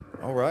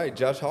All right,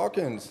 Josh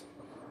Hawkins.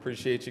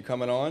 Appreciate you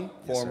coming on.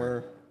 Yes,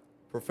 Former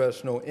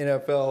professional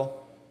NFL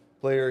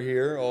player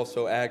here,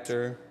 also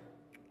actor,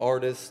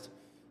 artist.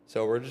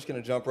 So we're just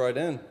going to jump right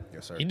in.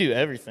 Yes, sir. You do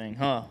everything,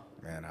 huh?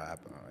 Man, I'm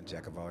a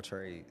jack of all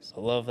trades. I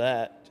love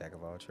that. Jack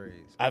of all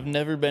trades. I've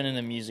never been in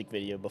a music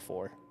video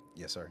before.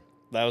 Yes, sir.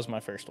 That was my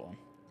first one.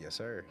 Yes,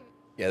 sir.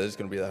 Yeah, this is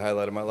going to be the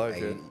highlight of my life. Hey,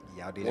 Here.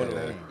 y'all did your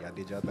thing. Y'all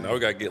did your thing. Now we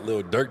gotta get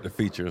Lil Durk to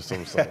feature or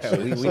some shit,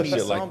 we need some shit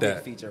some like big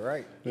that. feature,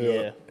 right?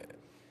 Yeah.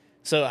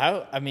 So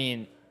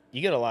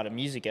you got a lot of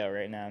music out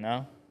right now,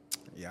 no?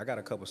 Yeah, I got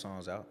a couple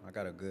songs out. I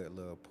got a good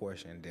little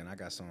portion. Then I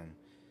got some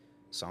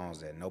songs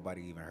that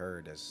nobody even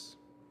heard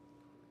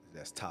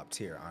that's top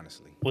tier,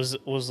 honestly.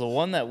 Was the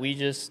one that we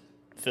just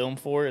filmed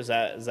for, is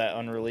that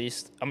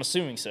unreleased? I'm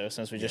assuming so,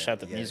 since we just shot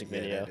the music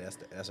video.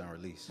 That's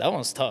unreleased. That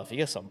one's tough. You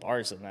got some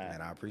bars in that.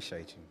 And I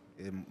appreciate you.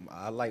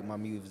 I like my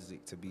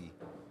music to be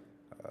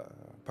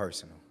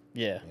personal.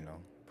 Yeah. You know,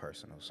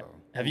 personal. So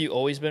Have you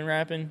always been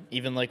rapping,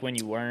 even like when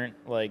you weren't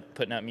like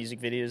putting out music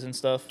videos and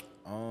stuff?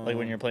 Like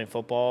when you're playing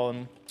football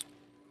and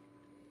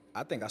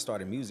I think I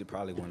started music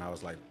probably when I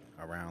was like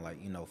around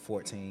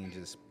 14,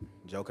 just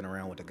joking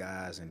around with the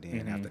guys, and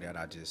then after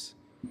that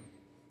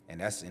and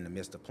that's in the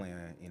midst of playing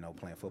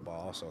football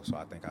also. So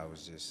I think I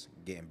was just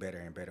getting better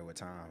and better with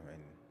time,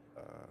 and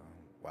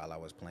while I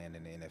was playing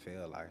in the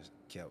NFL, I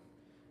kept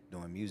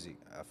doing music.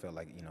 I felt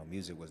like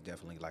music was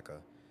definitely like a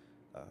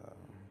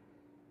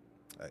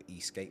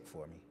escape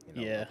for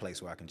me, a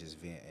place where I can just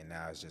vent, and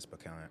now it's just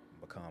become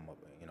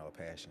a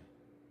passion.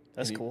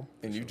 that's cool.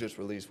 And you just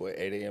released,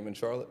 8 a.m. in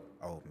Charlotte?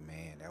 Oh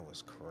man, that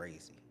was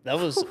crazy. That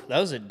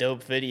was a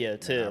dope video Man,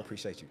 I too.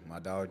 appreciate you. My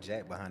dog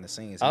Jack behind the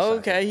scenes. Oh, shot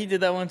okay, he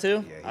did that one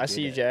too. Yeah, he I did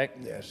see you, that. Jack.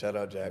 Yeah, shout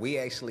out, Jack. We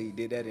actually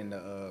did that in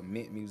the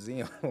Mint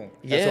Museum. That's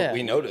Yeah. what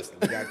we noticed.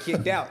 We got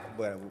kicked out,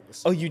 but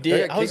Oh, you They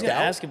did? got I was kicked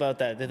gonna out? ask about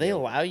that. Did they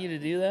allow you to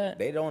do that?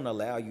 they don't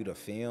allow you to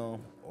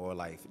film or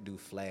do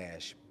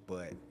flash.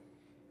 But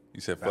You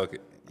said fuck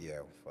it. yeah,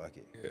 fuck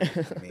it.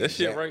 I mean, That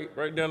shit Jack-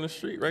 right down the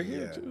street, right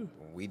here Yeah, too.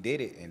 we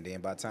did it, and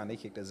then by the time they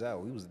kicked us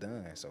out, we was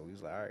done. So we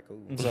was like, all right, cool.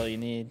 That's all you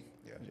need.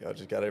 Y'all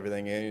just got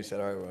everything in. You said,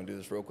 all right, we're going to do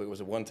this real quick.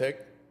 Was it one take?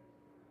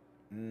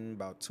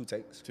 About 2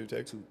 takes. 2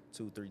 takes?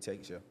 3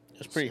 takes. Yeah.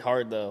 It's pretty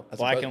hard though. That's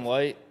Black about- and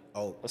white.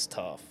 Oh, That's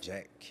tough.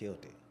 Jack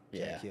killed it.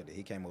 Yeah. Jack killed it.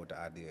 He came up with the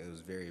idea. It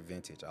was very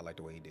vintage. I like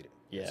the way he did it.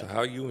 Yeah. So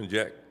how you and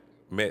Jack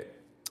met?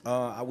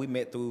 We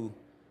met through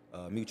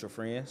mutual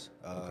friends.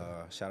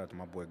 Shout out to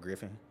my boy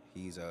Griffin.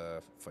 He's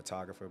a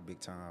photographer, big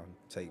time.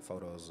 Take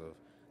photos of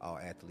all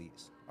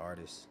athletes,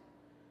 artists,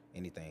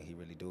 anything. He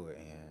really do it.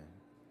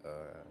 And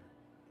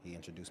he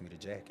introduced me to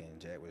Jack, and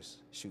Jack was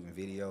shooting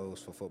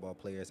videos for football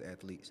players,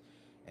 athletes,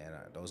 and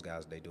those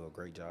guys, they do a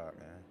great job,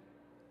 man.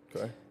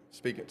 Okay.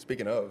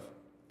 Speaking of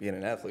being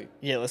an athlete.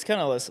 Yeah, let's kind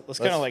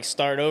of like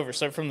start over.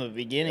 Start from the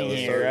beginning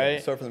let's here,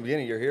 right? Start from the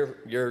beginning. You're here.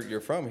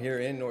 You're from here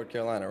in North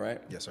Carolina, right?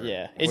 Yes, sir.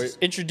 Yeah. Where-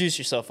 Introduce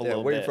yourself a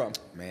little Where bit. you from?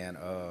 Man,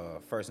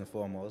 first and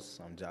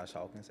foremost, I'm Josh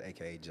Hawkins,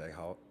 a.k.a. J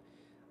Hawk,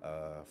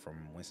 from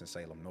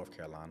Winston-Salem, North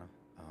Carolina.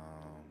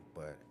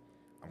 But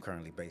I'm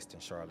currently based in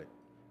Charlotte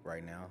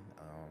right now.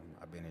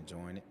 I've been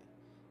enjoying it,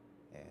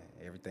 and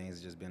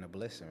everything's just been a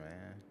blessing,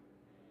 man.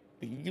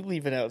 You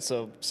leaving out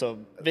some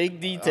big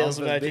details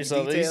Some about big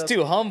yourself. He's details.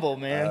 too humble,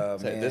 man.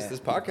 Say, this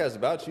podcast is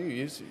about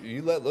you.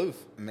 You let loose.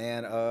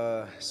 Man,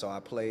 so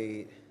I've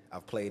played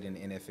in the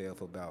NFL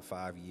for about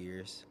 5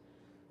 years.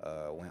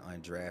 Went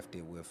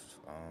undrafted with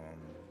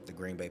the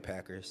Green Bay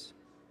Packers.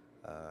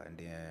 And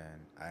then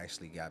I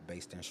actually got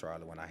based in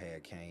Charlotte when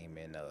I came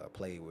and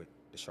played with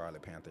the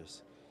Charlotte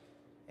Panthers.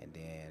 And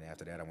then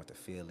after that, I went to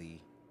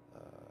Philly,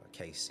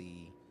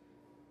 KC,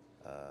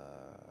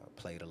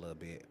 played a little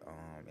bit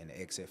in the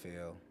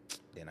XFL.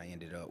 Then I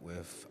ended up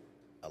with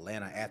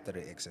Atlanta after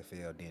the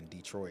XFL, then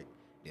Detroit.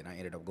 Then I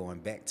ended up going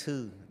back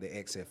to the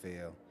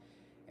XFL.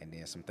 And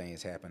then some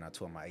things happened. I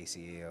tore my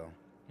ACL,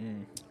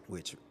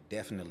 which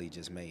definitely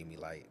just made me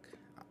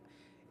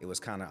it was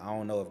kind of, I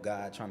don't know if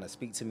God trying to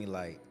speak to me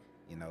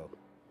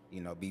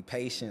be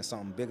patient,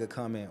 something bigger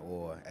coming,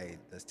 or hey,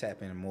 let's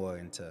tap in more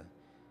into,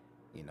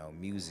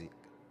 music,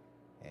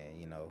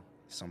 and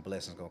some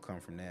blessings gonna come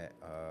from that.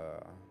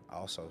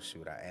 Also,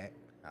 I act.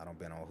 I done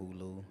been on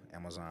Hulu,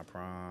 Amazon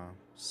Prime,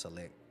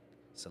 selected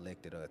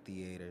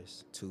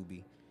theaters,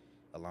 Tubi,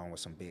 along with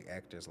some big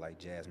actors like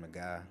Jasmine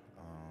Guy,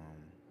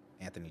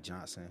 Anthony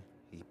Johnson.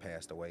 He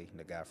passed away.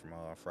 The guy from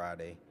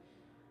Friday,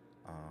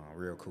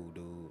 real cool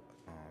dude.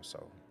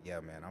 So yeah,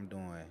 man, I'm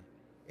doing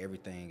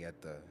everything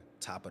at the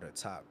top of the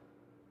top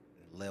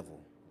level.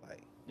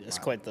 It's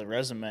quite the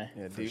resume.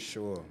 Yeah, For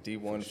sure.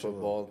 D1 For sure.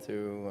 football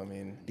too. I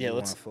mean, Yeah, D1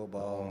 let's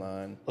football.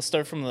 online. let's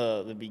start from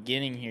the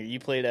beginning here. You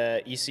played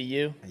at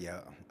ECU.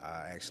 Yeah,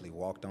 I actually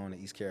walked on to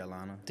East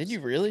Carolina. Did you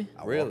really?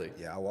 Really?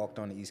 I walked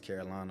on to East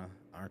Carolina.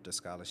 Earned a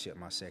scholarship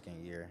my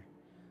second year.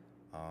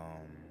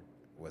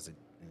 Was a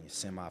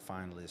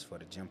semi-finalist for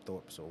the Jim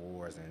Thorpe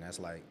Awards, and that's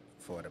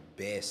for the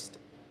best,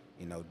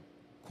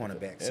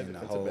 cornerbacks in the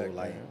defensive whole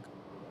back,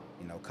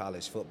 yeah.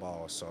 college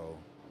football. So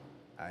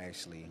I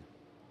actually,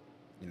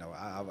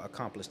 I've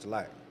accomplished a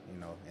lot,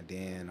 and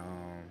then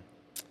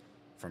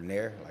from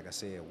there, like I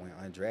said, went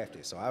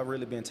undrafted. So I've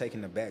really been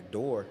taking the back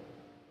door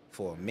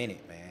for a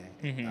minute, man.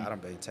 I done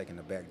been taking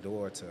the back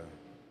door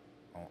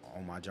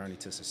on my journey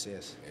to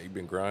success. Yeah, you've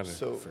been grinding.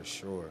 So For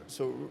sure.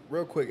 So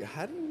real quick,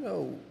 how do you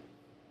know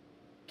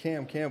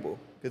Cam Campbell?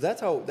 Because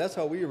that's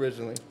how we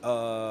originally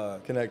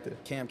connected.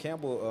 Cam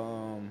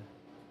Campbell,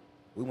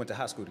 we went to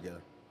high school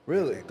together.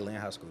 Really? At Glenn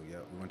High School, yeah.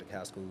 We went to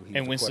high school. He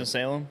In was the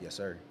Winston-Salem? Yes,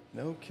 sir.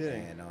 No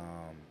kidding. And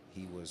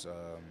he was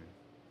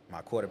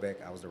my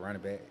quarterback. I was the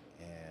running back.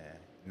 And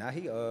now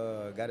he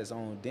got his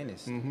own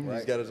dentist. Right?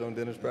 He's got his own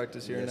dentist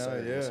practice here Yes, now.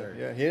 sir. Yeah, Yes, sir.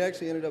 yeah. He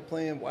actually ended up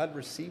playing wide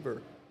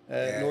receiver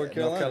at North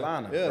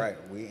Carolina. Yeah. Right.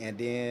 And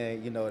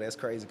then, you know, that's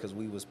crazy because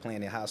we was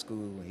playing in high school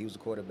and he was the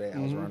quarterback, I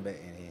was running back,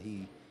 and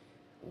then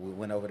we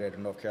went over there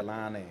to North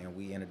Carolina and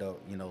we ended up,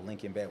 you know,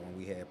 linking back when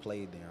we had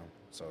played them.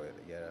 So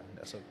yeah,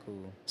 that's so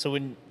cool. So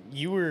when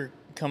you were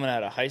coming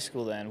out of high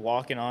school then,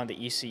 walking on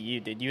to ECU,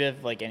 did you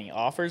have like any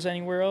offers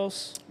anywhere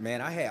else?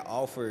 Man, I had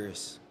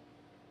offers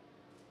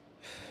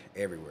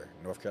everywhere.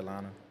 North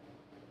Carolina,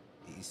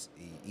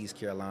 East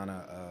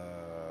Carolina,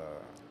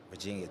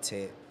 Virginia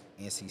Tech,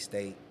 NC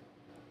State.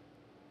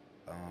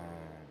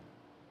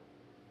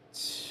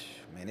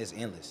 Man, it's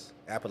endless.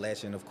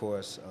 Appalachian, of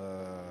course.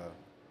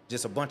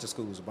 Just a bunch of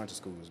schools,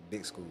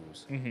 big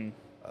schools.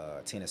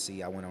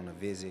 Tennessee, I went on a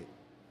visit.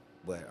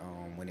 But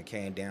when it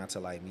came down to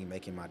like me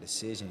making my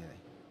decision,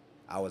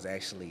 I was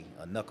actually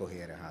a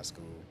knucklehead in high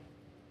school.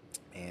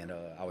 And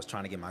I was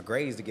trying to get my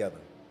grades together.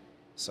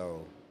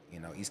 So, you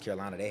know, East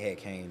Carolina, they had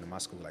came to my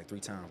school like 3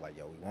 times, like,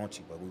 yo, we want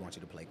you, but we want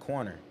you to play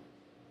corner.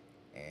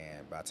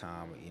 And by the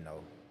time, you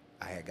know,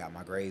 I had got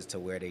my grades to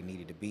where they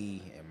needed to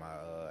be and my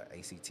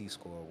ACT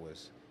score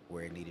was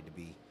where it needed to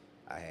be,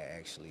 I had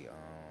actually,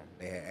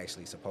 they had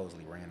actually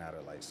supposedly ran out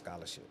of like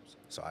scholarships.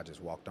 So I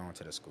just walked on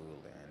to the school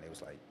and they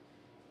was like,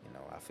 you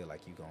know, I feel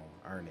like you gonna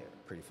earn it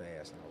pretty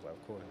fast. And I was like,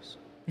 of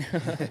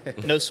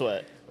course. No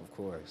sweat. Of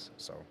course.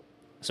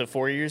 So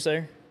 4 years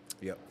there?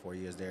 Yep, 4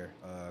 years there.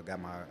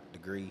 Got my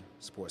degree,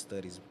 sports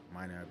studies,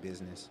 minor in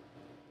business.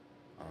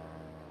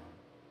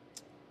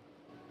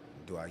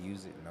 Do I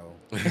use it? No.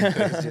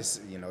 It's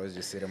just, you know, it's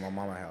just sit in my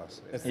mama's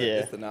house. It's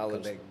Yeah. the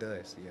knowledge. Collect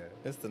dust, yeah.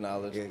 It's the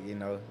knowledge. You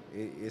know,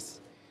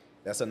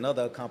 that's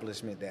another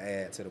accomplishment to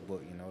add to the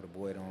book. You know, the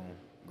boy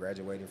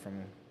graduated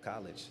from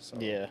college, so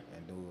Yeah.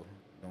 and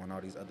doing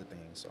all these other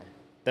things. So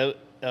That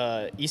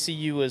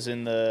ECU was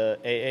in the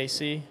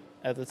AAC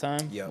at the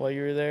time Yep. while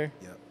you were there?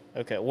 yep.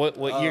 Okay. What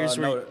years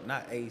were no, you,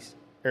 not ACE.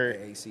 or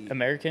AAC.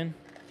 American?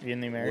 You in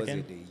the Was American?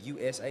 it the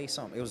USA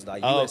something? It was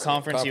like Oh, USA.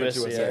 Conference Conference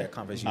USA. USA. Yeah,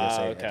 Conference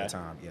USA okay. at the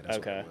time. Yeah, that's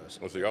Okay. what it was.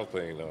 Oh, so y'all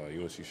playing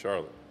UNC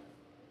Charlotte.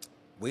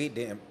 We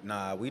didn't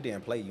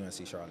play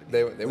UNC Charlotte.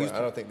 They We were, was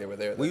I don't think they were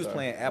there. At We that was time.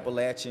 playing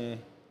Appalachian,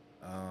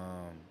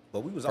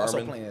 but we was also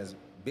Furman. playing as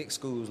big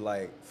schools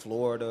like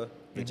Florida,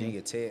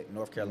 Virginia Tech,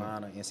 North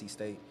Carolina, NC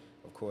State.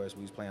 Of course,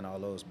 we was playing all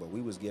those, but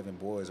we was giving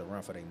boys a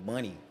run for their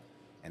money,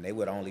 and they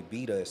would only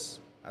beat us.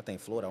 I think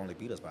Florida only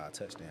beat us by a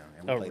touchdown,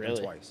 and we Oh, played really?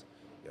 them twice.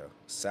 Yeah,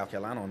 South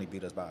Carolina only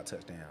beat us by a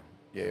touchdown.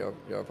 Yeah,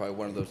 y'all probably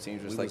one of those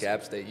teams just We like was-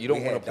 App State. You don't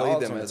we want had to play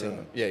dogs them on the as a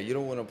team. you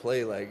don't want to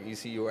play like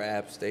ECU or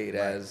App State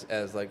Right.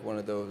 as like one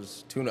of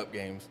those tune-up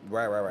games.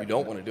 Right. You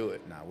don't want to do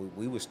it. Nah,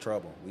 we was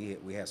trouble.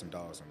 We had some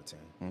dogs on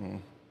the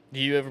team. Do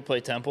you ever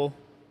play Temple?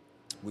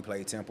 We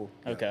played Temple.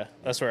 Yeah. Okay.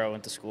 That's where I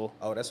went to school.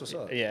 Oh, that's what's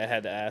up. Yeah, I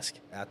had to ask.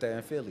 Out there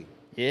in Philly,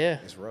 Yeah.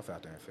 it's rough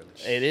out there in Philly.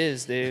 It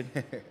is, dude.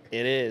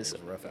 It is.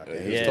 It's rough out Yeah,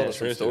 there. You Yeah. told us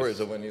some Trenches. stories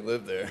of when you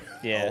lived there.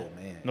 Yeah.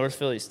 Oh, man. North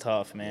Philly's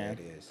tough, Yeah, man. it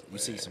is. You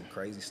see some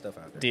crazy stuff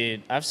out there.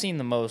 Dude, I've seen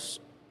the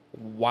most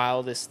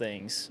wildest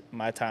things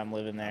my time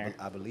living there.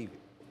 I believe it.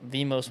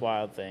 The most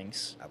wild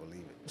things. I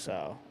believe it.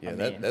 So, Yeah, I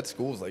that mean, that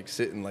school's like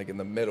sitting like in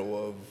the middle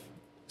of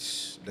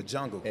The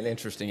jungle. an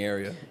interesting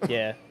area.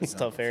 yeah, it's a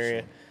tough for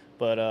area. sure.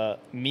 But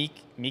Meek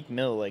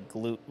Mill like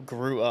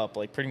grew up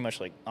like pretty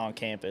much like on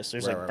campus.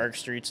 There's Right, like right. Burke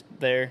Streets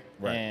there,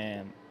 Right.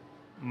 and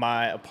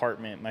my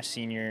apartment, my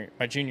junior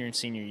and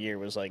senior year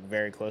was like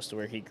very close to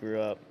where he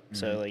grew up. Mm-hmm.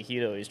 So like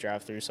he'd always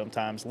drive through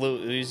sometimes. Lil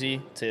Uzi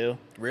too.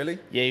 Really?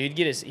 Yeah, he'd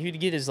get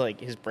his like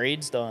his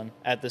braids done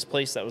at this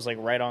place that was like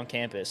right on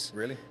campus.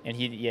 Really? And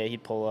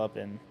he'd pull up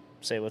and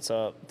say what's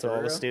up to For all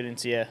the real?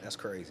 students. Yeah, That's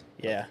crazy.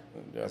 yeah,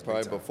 Yeah, That's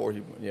probably big time. before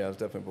he. Yeah, it was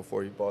definitely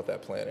before he bought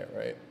that planet,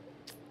 right?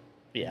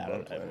 yeah. I Bought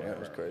don't, a planet. Yeah, it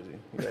was crazy.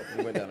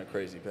 He went down a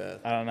crazy path.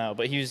 I don't know,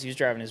 but he was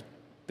driving his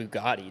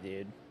Bugatti,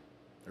 dude.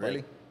 Really?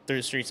 Like, through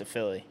the streets of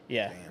Philly.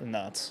 Yeah, Damn.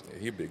 nuts. Yeah,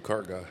 he a big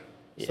car guy.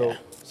 Yeah.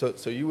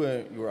 So you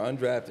were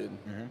undrafted.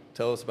 Mm-hmm.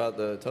 Tell us about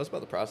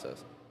the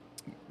process.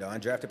 The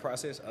undrafted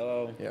process?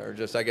 Yeah, or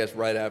just I guess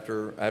right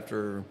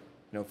after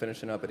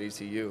finishing up at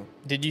ECU.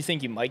 Did you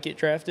think you might get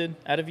drafted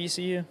out of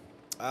ECU?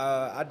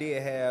 I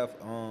did have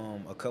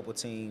a couple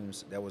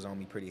teams that was on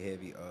me pretty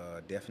heavy.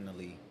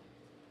 Definitely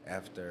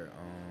after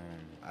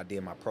I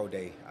did my pro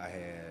day,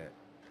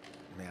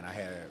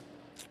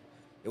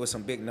 it was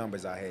some big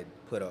numbers I had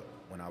put up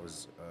when I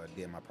was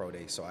did my pro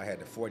day. So I had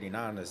the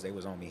 49ers, they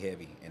was on me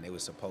heavy, and they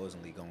was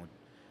supposedly going to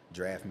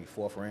draft me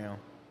 4th round.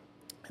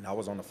 And I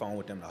was on the phone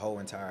with them the whole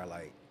entire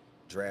like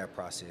draft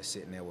process,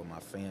 sitting there with my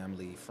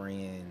family,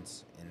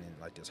 friends, and then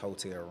like this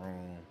hotel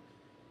room,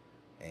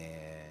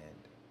 and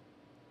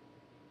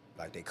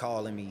like they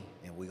calling me,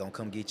 and we gonna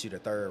come get you the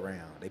 3rd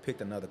round. They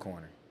picked another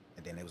corner,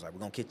 and then they was like, we're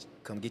gonna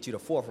come get you the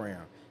 4th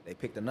round. They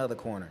picked another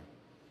corner,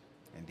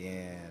 and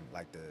then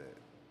like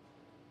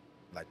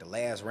the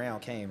last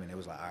round came, and it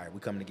was like, all right, we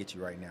coming to get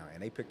you right now.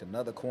 And they picked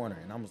another corner,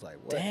 and I was like,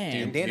 what?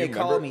 Damn. And then Do they you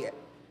called me. remember?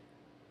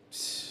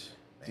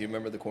 Do you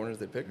remember the corners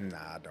they picked? Nah,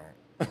 I don't.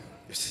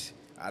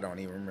 I don't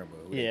even remember.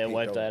 Who they Yeah, picked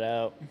wipe over. that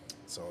out.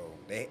 So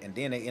then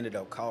they ended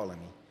up calling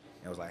me,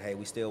 and it was like, hey,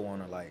 we still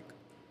want to like,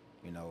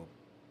 you know,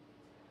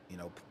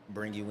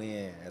 bring you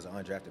in as an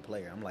undrafted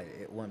player. I'm like,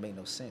 it wouldn't make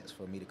no sense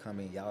for me to come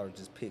in. Y'all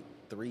just pick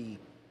 3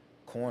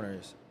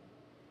 corners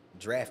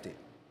drafted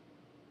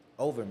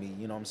over me,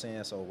 you know what I'm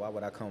saying? So why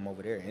would I come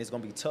over there? And it's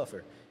gonna be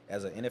tougher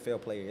as an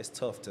NFL player. It's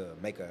tough to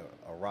make a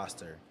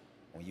roster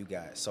when you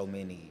got so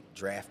many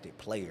drafted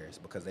players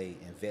because they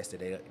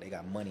invested, they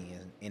got money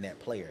in that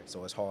player.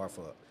 So it's hard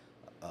for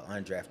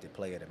an undrafted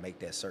player to make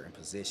that certain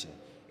position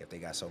if they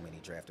got so many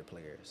drafted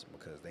players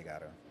because they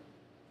gotta,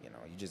 you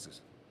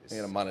just They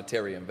got a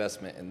monetary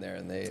investment in there,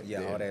 and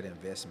all they're that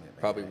investment. Man.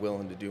 probably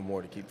willing to do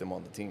more to keep them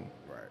on the team.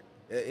 Right.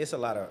 It's a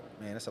lot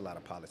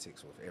of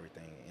politics with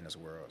everything in this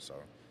world. So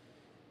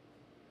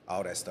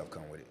all that stuff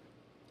come with it.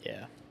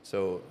 Yeah.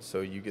 So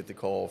you get the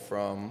call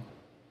from.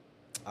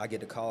 I get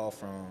the call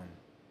from.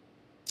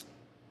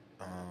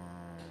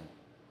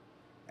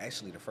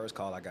 Actually, the first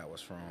call I got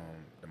was from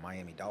the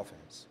Miami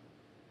Dolphins,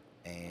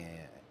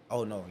 and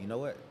oh no, you know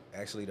what?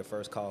 Actually, the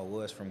first call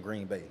was from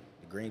Green Bay.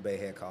 The Green Bay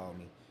had called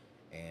me,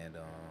 and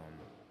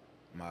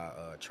my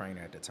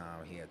trainer at the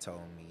time, he had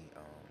told me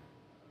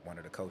one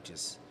of the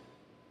coaches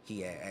he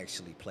had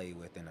actually played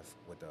with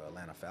the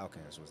Atlanta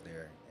Falcons was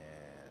there,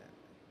 and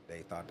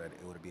they thought that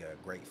it would be a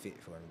great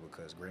fit for me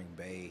because Green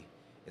Bay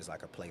is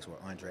like a place where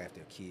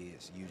undrafted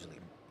kids usually,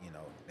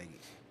 they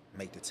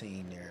make the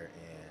team there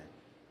and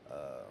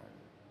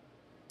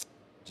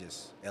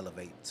just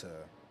elevate to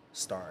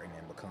starting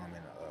and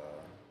becoming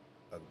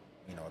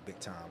a big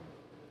time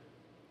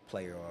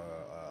player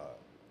or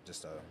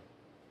just a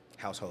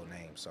household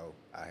name. So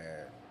I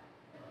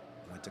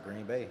went to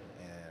Green Bay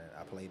and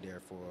I played there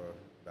for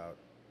about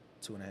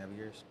 2.5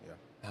 years. Yeah.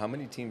 How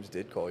many teams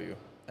did call you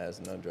as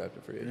an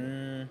undrafted free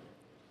agent?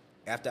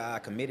 After I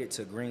committed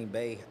to Green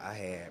Bay, I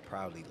had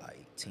probably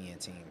like 10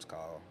 teams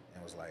call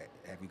and was like,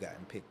 have you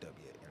gotten picked up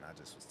yet? And I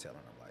just was telling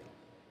them like,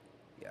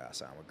 yeah, I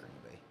signed with Green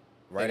Bay.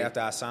 Right after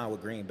I signed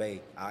with Green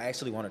Bay, I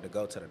actually wanted to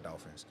go to the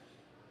Dolphins.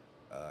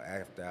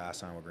 After I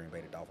signed with Green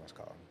Bay, the Dolphins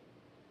called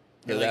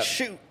me. You're like,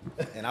 shoot.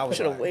 And I was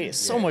Should have like, waited. It's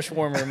so much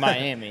warmer in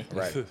Miami.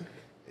 Right. And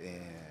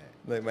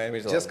Like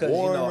Miami's just like,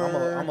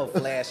 because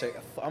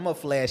I'm a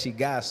flashy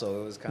guy,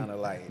 so it was kind of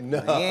like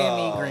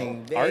Miami,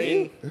 Green Bay. Are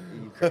you?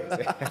 You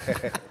crazy?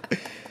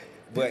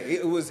 But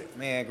it was,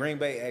 man, Green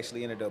Bay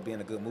actually ended up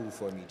being a good move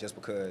for me just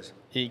because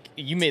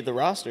You made the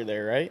roster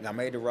there, right? I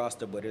made the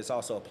roster, but it's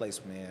also a place,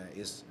 man,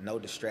 it's no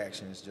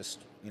distractions, just,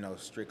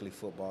 strictly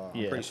football.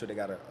 Yeah. I'm pretty sure they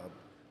got a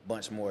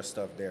bunch more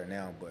stuff there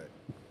now, but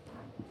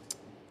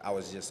I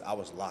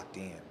was locked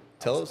in.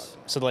 Tell us.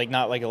 So like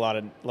not like a lot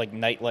of like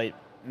nightlife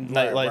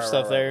Right,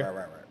 stuff there.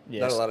 Right.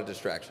 Yes. Not a lot of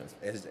distractions.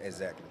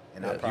 Exactly.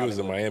 And Yeah, I you probably You was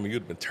in Miami,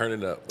 you'd been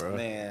turning up, bro.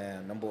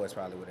 man, them boys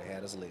probably would have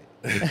had us lit.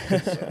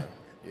 So,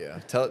 Yeah.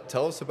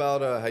 Tell us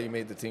about how you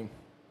made the team.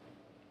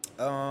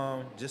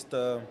 just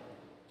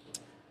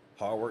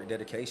hard work,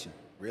 dedication,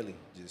 really.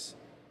 Just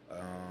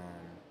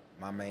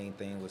my main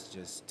thing was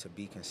just to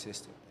be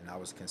consistent, and I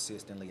was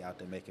consistently out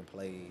there making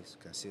plays,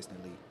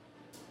 consistently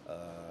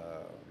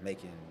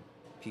making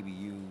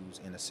PBUs,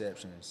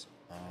 interceptions.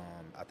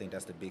 I think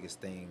that's the biggest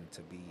thing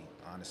to being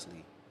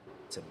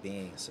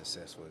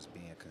successful is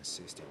being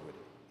consistent with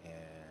it, and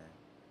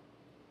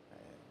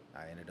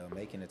I ended up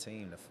making the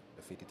team, the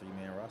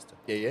 53-man roster.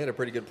 Yeah, you had a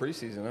pretty good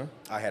preseason, huh?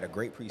 I had a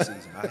great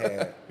preseason.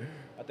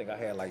 I think I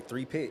had like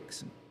three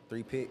picks,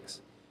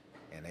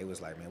 and they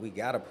was like, man, we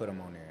gotta put them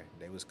on there.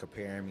 They was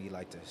comparing me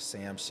like to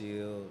Sam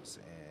Shields,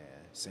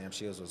 and Sam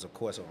Shields was of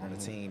course on the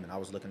team, and I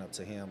was looking up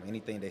to him.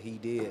 Anything that he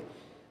did,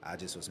 I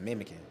just was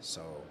mimicking.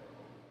 So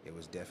it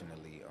was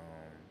definitely,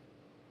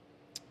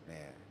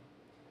 man,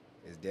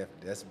 it's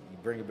definitely you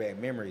bringing back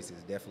memories. It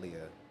was definitely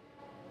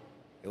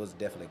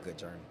a good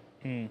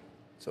journey.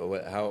 So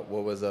what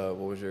was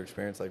your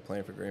experience like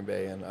playing for Green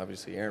Bay, and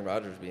obviously Aaron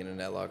Rodgers being in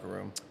that locker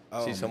room?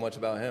 See so much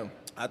about him.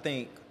 I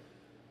think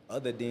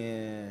other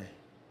than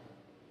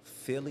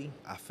Philly,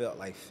 I felt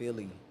like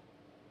Philly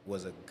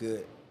was a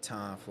good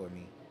time for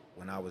me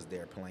when I was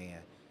there playing.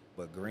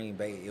 But Green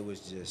Bay, it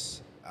was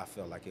just, I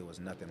felt like it was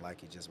nothing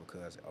like it just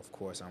because, of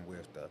course, I'm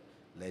with the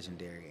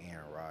legendary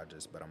Aaron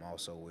Rodgers, but I'm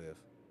also with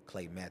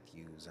Clay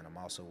Matthews, and I'm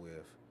also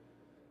with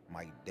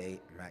Mike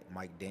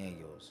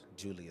Daniels,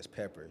 Julius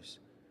Peppers,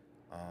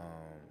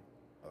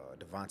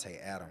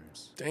 Devontae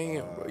Adams.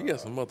 Damn, bro, you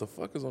got some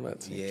motherfuckers on that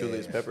team. Yeah.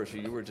 Julius Peppers,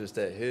 you were just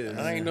at his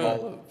I ain't know.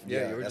 Hall of, you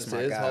were that's just my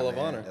at his guy, Hall of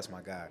man. Honor. That's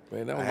my guy.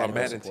 Man, that I was had my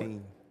no Madden support.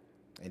 team.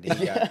 And then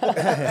you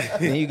got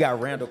then you got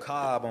Randall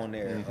Cobb on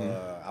there.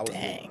 I was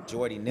with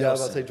Jordy Nelson. Yeah, I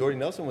was about to say Jordy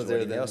Nelson was Jordy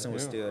there then. Nelson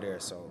was Yeah. still there.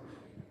 So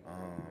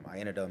I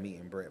ended up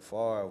meeting Brett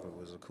Favre. It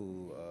was a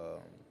cool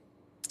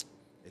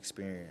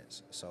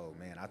experience. So,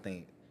 man, I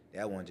think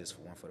that one just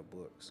one for the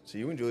books. So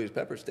you and Julius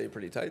Peppers stayed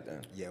pretty tight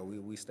then. Yeah,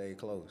 we stayed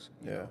close.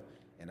 You Yeah. know?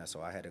 And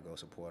so I had to go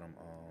support them.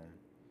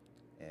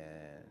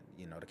 And,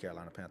 you know, the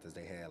Carolina Panthers,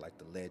 they had, like,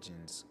 the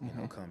legends, you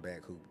know, come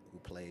back who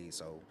played.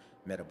 So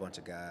met a bunch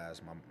of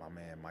guys, my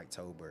man Mike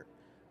Tolbert,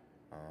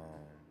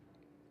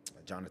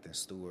 Jonathan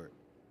Stewart,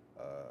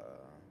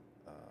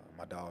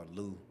 my dog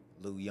Lou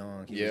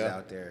Young, he was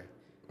out there.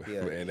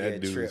 Man,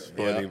 that dude is Trip,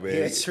 funny,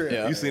 man.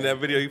 Yeah. You seen that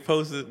video he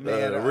posted?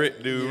 Man,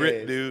 Rick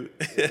dude.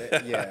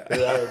 Yeah.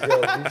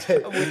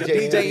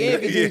 DJ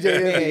DJ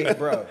Envy,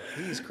 bro,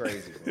 he's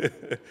crazy, bro.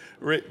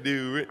 Rick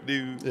dude.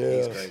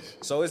 He's crazy.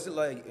 So it's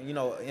like, you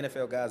know,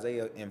 NFL guys, they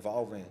are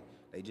involving.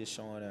 They just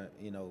showing,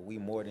 you know, we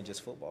more than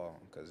just football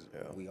because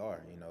we are.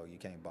 You know, you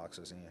can't box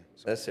us in.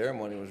 So. That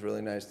ceremony was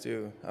really nice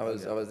too. I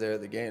was there at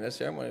the game. That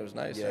ceremony was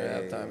nice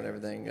during halftime and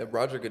everything.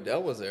 Roger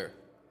Goodell was there.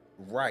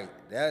 Right.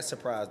 That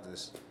surprised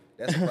us.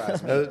 That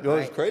surprised me. That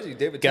was crazy.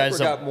 David Guy's Tepper a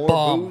got more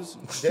bum. booze.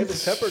 David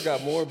Tepper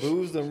got more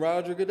booze than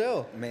Roger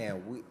Goodell.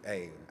 Man,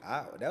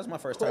 that was my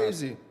first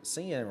Crazy. time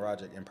seeing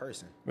Roger in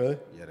person. Really?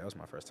 Yeah, that was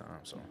my first time.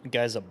 So The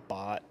guy's a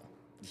bot.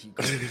 Yeah,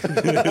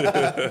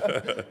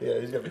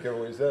 he's got to be careful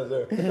what he says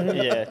there.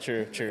 Yeah,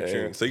 true.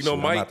 Hey, so you know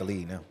I'm Mike, out the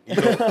lead now. you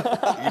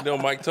know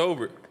Mike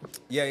Tolbert.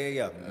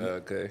 Yeah.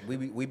 Okay.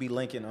 We be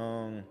linking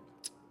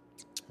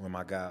with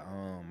my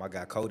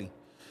guy Cody.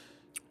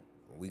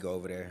 We go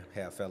over there,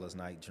 have fellas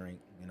night, drink,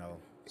 you know,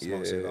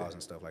 smoke cigars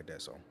and stuff like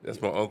that. So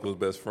That's my uncle's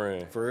best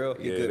friend. For real?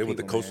 He Yeah, good they went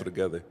to people, Coastal man.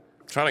 together.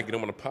 I'm trying to get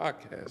him on the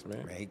podcast,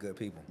 man. man, he good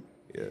people.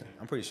 Yeah.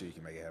 I'm pretty sure you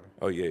can make it happen.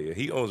 Oh yeah.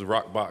 He owns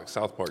Rock Box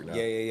South Park now.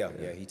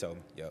 Yeah. He told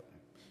me. Yep.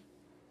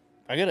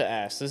 I gotta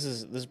ask. This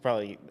is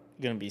probably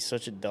gonna be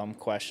such a dumb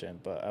question,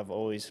 but I've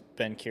always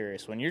been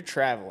curious. When you're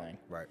traveling,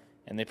 Right.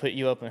 and they put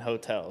you up in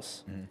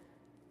hotels,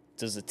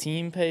 does the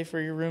team pay for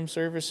your room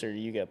service, or do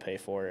you got to pay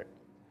for it?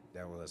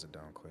 That was a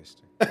dumb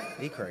question.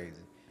 He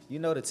crazy. You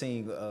know the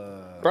team.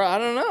 Bro, I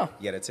don't know.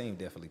 Yeah, the team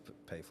definitely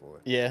pay for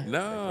it. Yeah.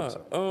 Nah,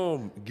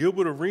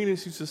 Gilbert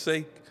Arenas used to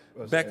say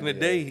back in the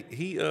day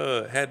he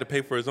had to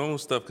pay for his own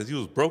stuff because he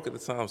was broke at the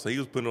time, so he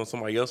was putting on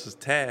somebody else's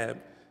tab,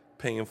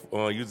 paying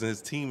for, using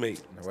his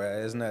teammate.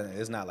 Well, it's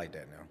not like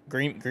that now.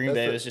 Green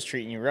Bay was just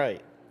treating you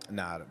right.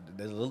 Nah,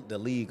 the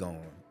league on.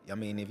 I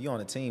mean, if you're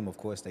on a team, of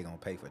course they gonna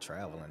pay for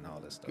travel and all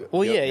this stuff.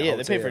 Well, The yeah,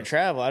 they pay for hotel.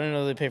 travel. I don't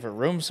know they pay for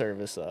room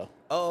service though.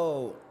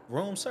 Oh,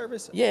 room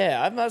service?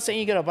 Yeah, I'm not saying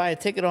you gotta buy a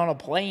ticket on a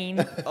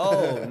plane.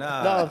 Oh,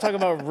 nah. No, I'm talking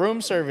about room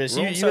service.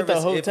 Room you at the service,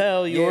 if-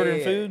 hotel, you yeah, ordering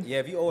yeah. food. Yeah,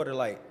 if you order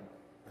like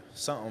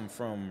something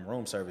from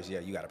room service, yeah,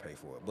 you gotta pay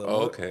for it. But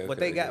okay, but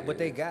okay, they got yeah,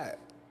 they got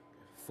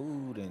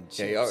food and chips.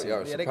 Yeah, y'all and-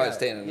 are they surprised got,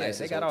 staying in the yeah, nicest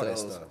they got all that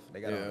hotels. stuff. They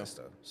got all Yeah. that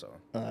stuff. So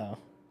Oh,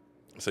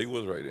 So he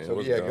was right then. So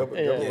wasn't yeah, he? Gilbert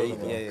Yeah,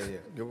 wasn't wrong. yeah.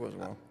 Gilbert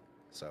wasn't wrong.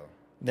 so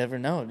never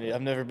know.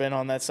 I've never been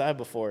on that side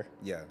before.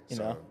 yeah. You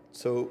so,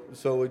 know?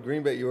 So with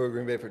Green Bay, you were at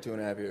Green Bay for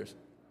 2.5 years,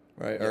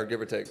 right? Or give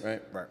or take,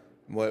 right? Right.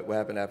 What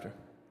happened after?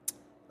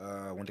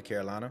 Went to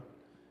Carolina.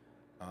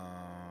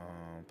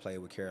 Played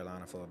with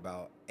Carolina for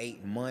about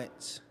 8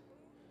 months,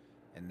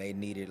 and they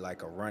needed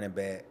like a running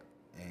back,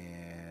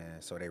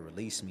 and so they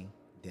released me.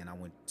 Then I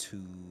went to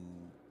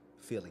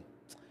Philly.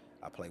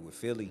 I played with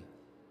Philly.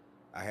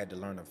 I had to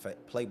learn the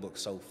playbook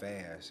so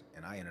fast,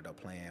 and I ended up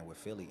playing with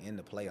Philly in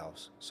the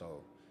playoffs.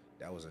 So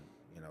that was a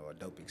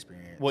dope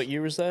experience. What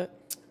year was that?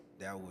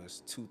 That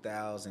was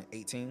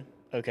 2018.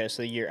 Okay,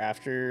 so the year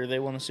after they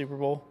won the Super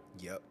Bowl.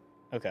 Yep.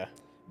 Okay.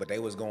 But they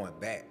was going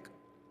back.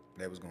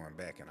 They was going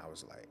back, and I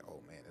was like, "Oh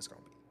man, it's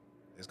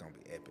gonna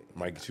be epic."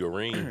 Might get you a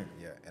ring.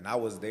 Yeah, and I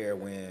was there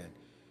when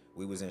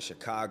we was in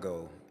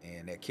Chicago,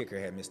 and that kicker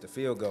had missed the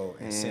field goal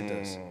and sent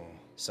us.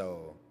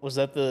 So Was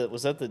that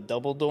the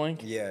double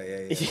doink? yeah.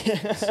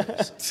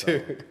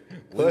 Dude,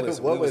 we what was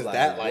was like,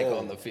 that like whoa.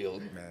 on the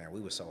field? Man, we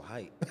were so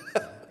hyped.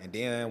 And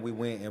then we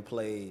went and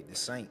played the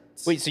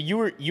Saints. Wait, so you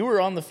were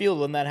on the field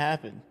when that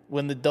happened?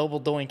 When the double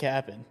doink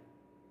happened?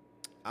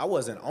 I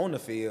wasn't on the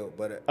field,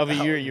 but Oh, but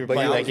you were But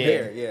playing you that was game.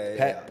 there. Yeah,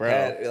 Pat, Bro.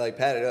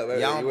 patted up.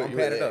 Yeah, I'm You were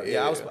padded there. up.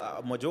 Yeah, I was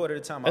majority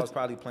of the time I was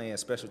probably playing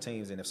special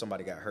teams, and if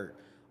somebody got hurt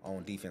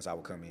on defense, I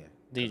would come in.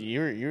 Dude, you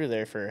were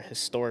there for a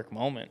historic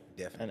moment.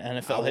 Definitely. In I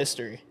NFL was-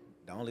 history.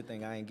 The only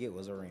thing I didn't get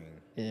was a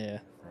ring Yeah.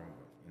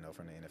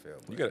 from the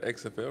NFL. You got an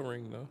XFL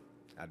ring though.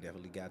 I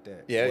definitely got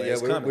that. Yeah, Well, yeah,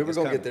 it's we were coming, it's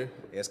gonna get coming.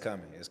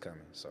 there. It's coming.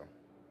 So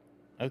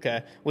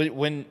Okay.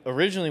 When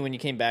originally when you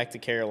came back to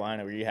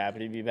Carolina, were you happy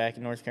to be back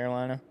in North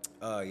Carolina?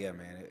 yeah,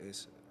 man.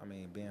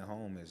 Being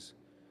home is,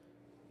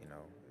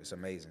 it's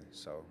amazing.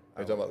 So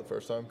Are you talking about the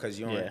first time? because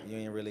you Yeah.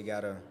 ain't really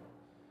gotta,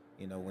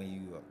 when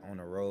you on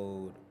the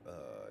road,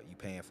 you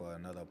paying for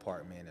another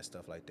apartment and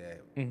stuff like that.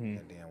 Mm-hmm.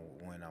 And then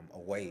when I'm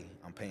away,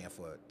 I'm paying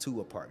for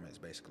 2 apartments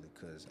basically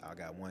because I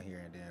got one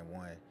here and then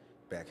one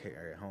back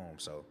here at home.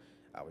 So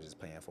I was just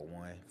paying for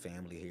one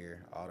family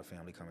here, all the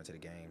family coming to the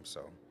game.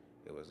 So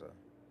it was a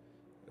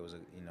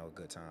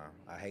good time.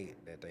 I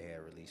hate that they had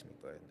released me,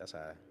 but that's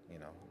how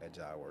that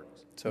job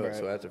works. So Right.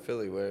 so after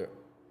Philly, where?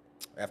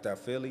 After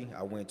Philly,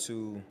 I went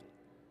to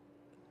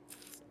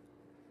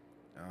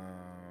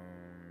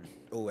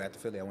After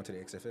Philly, I went to the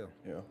XFL.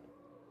 Yeah.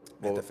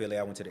 After Philly,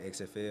 I went to the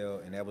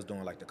XFL, and that was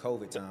during like the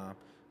COVID time.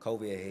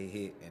 COVID had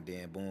hit, and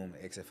then boom,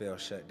 the XFL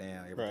shut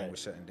down. Everything was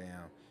shutting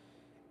down,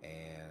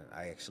 and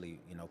I actually,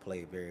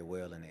 played very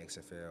well in the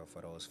XFL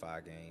for those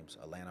 5 games.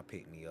 Atlanta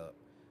picked me up.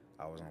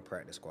 I was on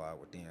practice squad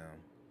with them,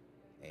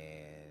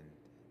 and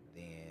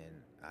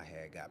then I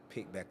had got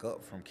picked back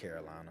up from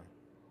Carolina,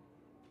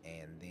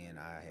 and then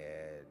I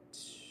had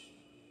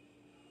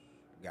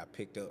got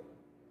picked up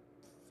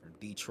from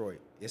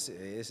Detroit.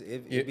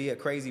 It'd be a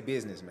crazy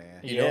business,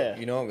 man. You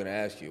know I'm going to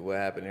ask you what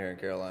happened here in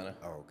Carolina.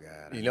 Oh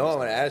God. I'm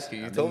going to ask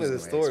you. You told me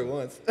this story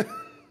once.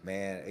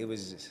 Man, it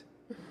was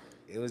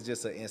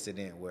just an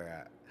incident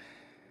where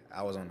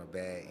I was on the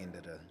bad end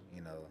of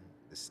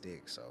the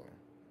stick. So.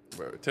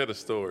 Bro, tell the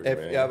story,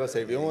 man. Yeah, I was about to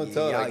say, if you don't want to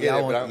tell it, I get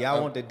it.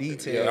 Y'all want the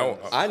details.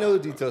 I know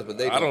the details,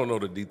 but I don't know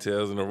the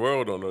details, and the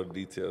world don't know the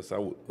details.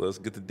 So let's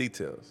get the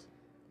details.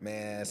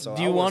 Man, so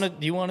do you want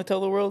to tell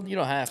the world? You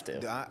don't have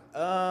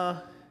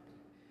to.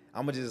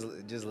 I'm gonna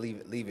just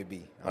leave it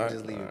be. I'm gonna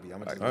just leave it be.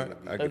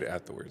 I get it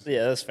afterwards.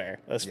 Yeah, that's fair.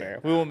 That's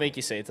fair. We won't make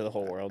you say it to the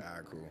whole world. All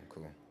right,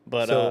 cool.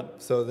 But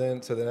so then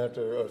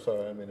after. Oh,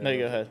 sorry. I mean. No, you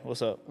go ahead.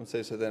 What's up? Let's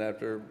say so. Then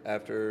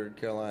after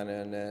Carolina,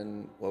 and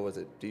then what was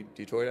it?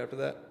 Detroit after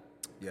that.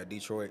 Yeah,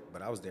 Detroit.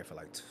 But I was there for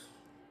like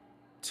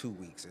 2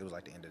 weeks. It was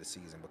like the end of the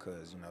season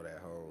because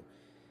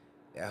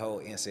that whole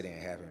incident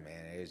happened,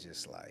 man. It was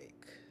just like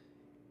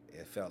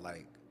it felt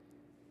like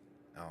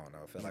I don't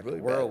know. It felt like really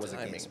the world bad was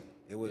timing. against me.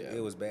 It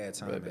was bad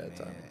timing, Really bad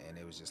timing. and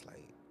it was just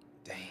like,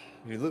 dang.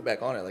 You look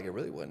back on it, like it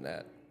really wasn't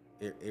that.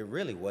 It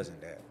really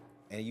wasn't that.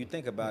 And you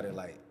think about it,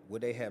 like,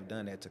 would they have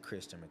done that to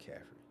Christian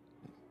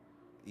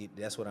McCaffrey?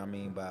 That's what I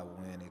mean by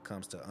when it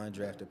comes to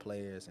undrafted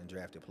players and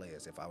drafted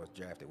players. If I was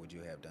drafted, would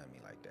you have done me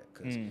like that?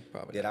 Because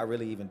did I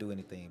really even do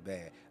anything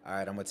bad? All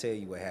right, I'm gonna tell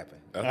you what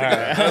happened.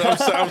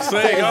 I'm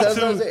saying y'all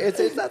two.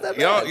 It's not that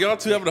bad. Y'all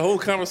two having the whole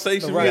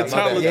conversation. Right, Me and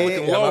Tyler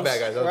looking my lost. bad,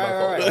 guys.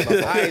 That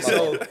was my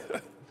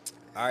fault.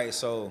 All right,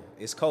 so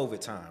it's COVID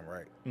time,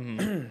 right?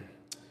 Mm-hmm.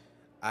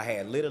 I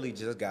had literally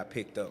just got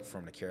picked up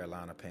from the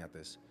Carolina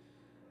Panthers.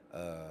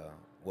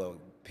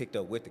 Picked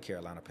up with the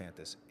Carolina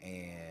Panthers,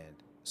 and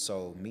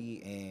so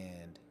me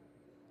and,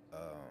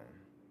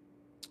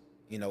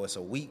 it's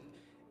a week.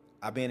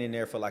 I've been in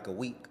there for like a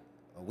week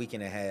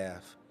and a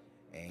half,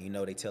 and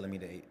they telling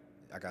me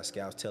I got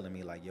scouts telling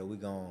me like, yo, we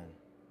gonna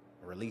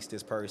release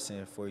this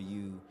person for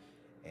you,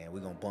 and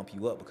we gonna bump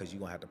you up because you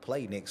gonna have to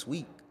play next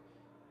week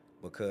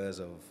because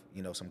of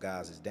some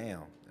guys is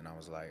down. And I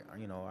was like,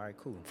 all right,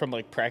 cool. From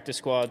like practice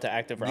squad to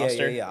active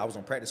roster. Yeah. I was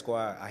on practice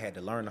squad. I had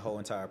to learn the whole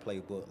entire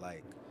playbook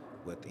like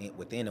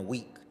within a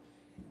week,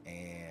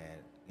 and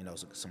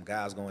some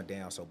guys going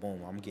down. So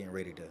boom, I'm getting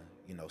ready to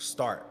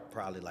start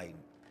probably like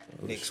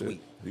next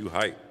week. You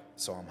hype?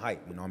 So I'm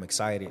hyped. I'm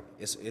excited.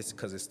 It's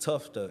because it's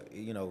tough to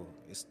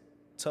it's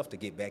tough to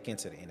get back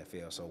into the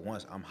NFL. So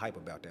once I'm hype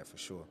about that for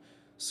sure.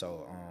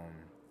 So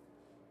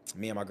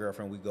me and my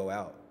girlfriend, we go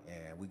out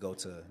and we go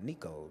to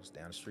Nico's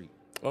down the street.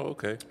 Oh,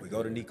 okay. We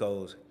go to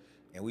Nico's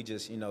and we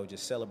just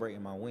just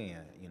celebrating my win.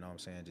 You know what I'm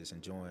saying? Just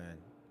enjoying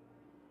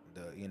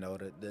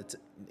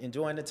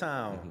enjoying the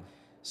time. Mm-hmm.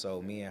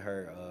 So me and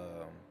her,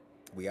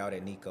 we out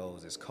at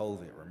Nico's. It's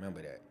COVID.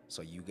 Remember that.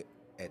 So you get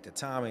at the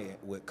time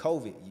with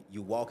COVID,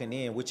 you walking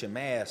in with your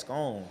mask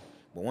on.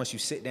 But once you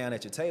sit down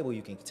at your table,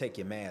 you can take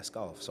your mask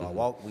off. So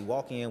we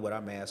walk in with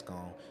our mask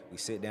on. We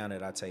sit down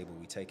at our table.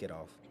 We take it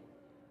off.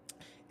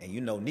 And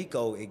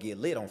Nico, it get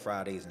lit on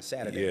Fridays and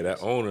Saturdays. Yeah,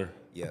 that owner.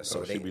 Yeah,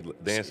 so she be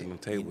dancing on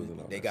tables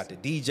and all They that got the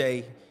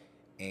DJ,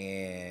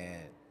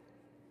 and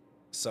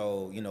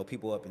so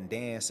people up and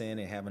dancing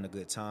and having a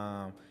good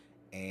time.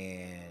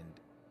 And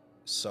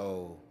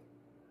so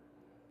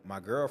my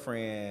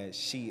girlfriend,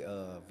 she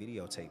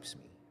videotapes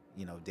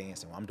me,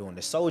 dancing. I'm doing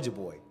the Soulja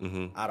Boy.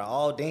 Mm-hmm. Out of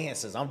all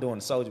dances, I'm doing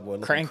the Soulja Boy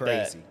looking Crank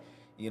crazy. That.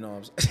 You know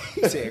what I'm saying?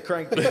 He said,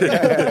 crank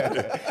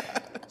that.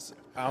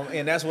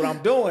 And that's what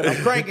I'm doing. I'm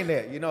cranking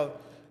that,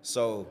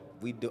 So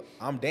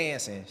I'm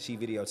dancing. She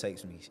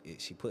videotapes me.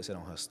 She puts it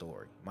on her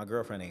story. My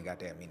girlfriend ain't got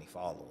that many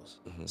followers.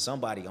 Mm-hmm.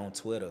 Somebody on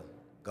Twitter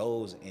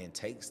goes and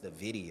takes the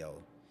video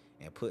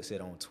and puts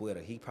it on Twitter.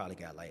 He probably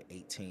got like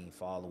 18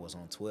 followers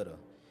on Twitter.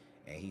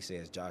 And he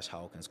says Josh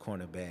Hawkins,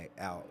 cornerback,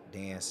 out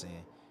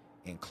dancing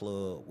in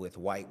club with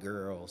white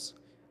girls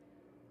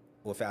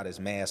without his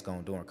mask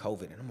on during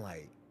COVID. And I'm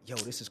like, yo,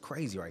 this is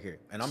crazy right here.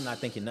 And I'm not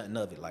thinking nothing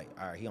of it. Like,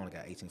 all right, he only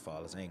got 18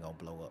 followers. It ain't going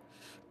to blow up.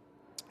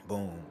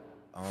 Boom.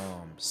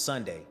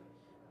 Sunday,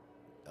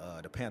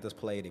 the Panthers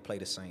play. They play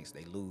the Saints.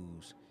 They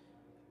lose.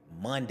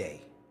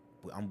 Monday,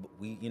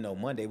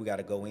 Monday we got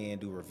to go in,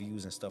 do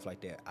reviews and stuff like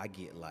that. I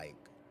get like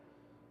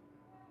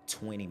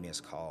 20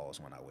 missed calls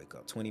when I wake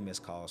up. 20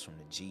 missed calls from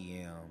the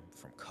GM,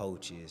 from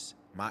coaches.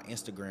 My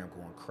Instagram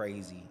going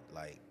crazy,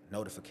 like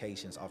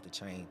notifications off the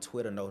chain,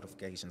 Twitter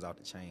notifications off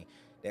the chain.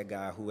 That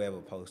guy, whoever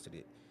posted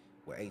it,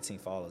 with 18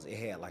 followers, it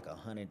had like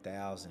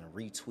 100,000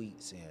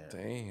 retweets and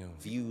damn,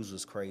 views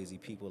was crazy.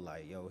 People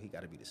like, yo, he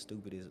got to be the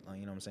stupidest.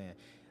 You know what I'm saying?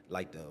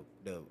 Like the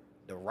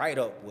write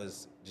up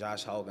was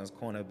Josh Hawkins,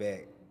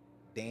 cornerback,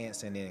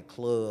 dancing in a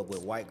club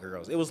with white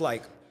girls. It was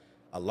like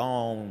a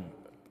long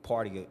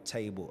party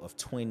table of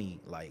 20,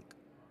 like,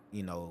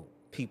 you know,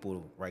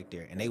 people right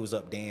there, and they was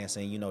up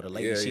dancing. You know, the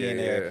lady she in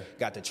there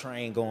got the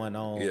train going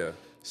on. Yeah.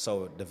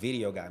 So the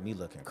video got me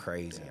looking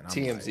crazy. And I'm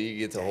TMZ like,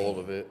 gets a hold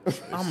of it.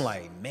 I'm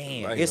like,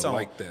 man, I ain't it's gonna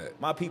on like that.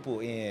 my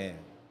people in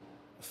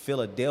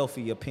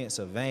Philadelphia,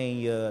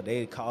 Pennsylvania.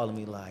 They calling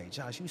me like,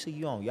 Josh, you see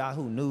you on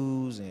Yahoo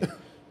News, and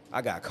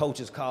I got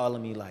coaches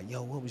calling me like,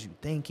 yo, what was you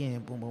thinking?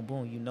 Boom, boom,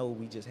 boom. You know,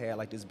 we just had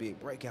like this big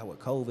breakout with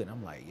COVID.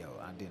 I'm like, yo,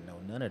 I didn't know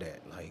none of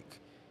that. Like,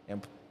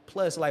 and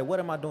plus, like, what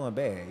am I doing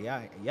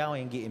bad? Y'all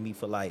ain't getting me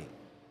for like,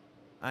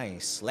 I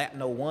ain't slapped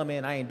no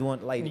woman. I ain't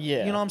doing like, Yeah,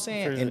 you know what I'm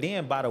saying? for And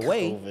then by the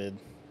way,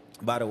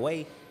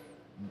 COVID.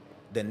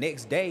 the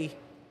next day,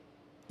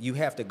 you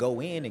have to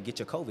go in and get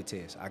your COVID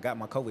test. I got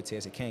my COVID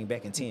test. It came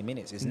back in 10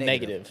 minutes. It's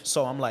negative.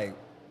 So I'm like,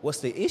 what's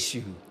the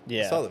issue?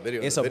 Yeah. I saw the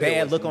video. It's The a video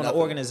bad was look on the nothing.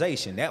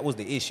 organization. That was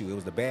the issue. It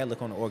was the bad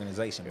look on the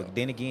organization. But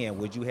then again,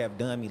 would you have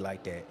done me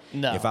like that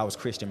No. if I was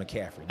Christian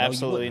McCaffrey? No,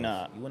 Absolutely you wouldn't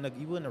not. have.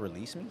 You wouldn't have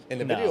released me.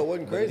 And the No. video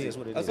wasn't But it crazy. is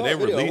what it I is. saw They the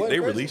video. It wasn't they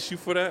crazy. released you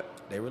for that?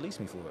 They released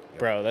me for it. Yeah.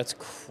 Bro, that's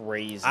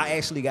crazy. I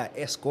actually got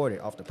escorted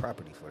off the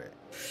property for that.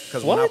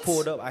 Because when I What?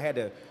 pulled up, I had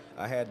to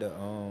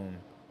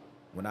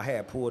when I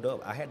had pulled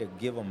up, I had to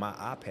give them my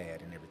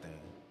iPad and everything.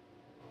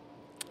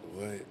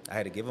 What? I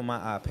had to give them my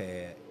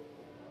iPad,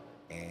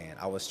 and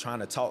I was trying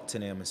to talk to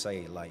them and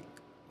say, like,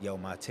 yo,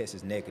 my test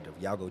is negative.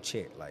 Y'all go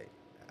check. Like,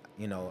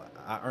 you know,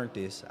 I earned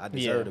this. I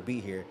deserve Yeah. to be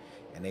here.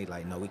 And they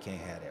like, no, we can't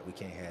have that. We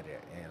can't have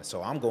that. And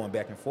so I'm going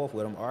back and forth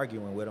with them,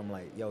 arguing with them,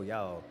 like, yo,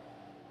 y'all,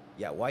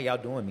 why y'all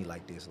doing me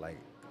like this? Like,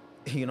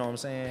 you know what I'm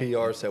saying?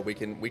 PR said we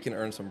can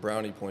earn some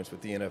brownie points with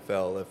the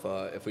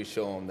NFL if we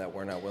show them that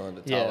we're not willing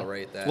to Yeah.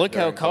 tolerate that. Look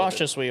how during COVID.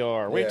 cautious we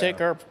are. We Yeah.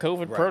 take our COVID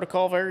Right.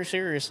 protocol very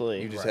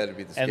seriously. You just had to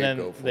be the and scapegoat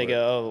then for they it.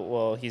 go, oh,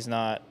 well, he's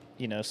not,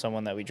 you know,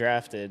 someone that we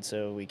drafted,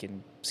 so we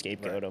can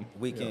scapegoat him.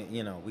 We can,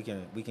 you know, we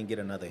can get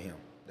another him.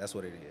 That's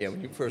what it is. Yeah, when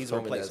you first He's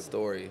told me that replaceable.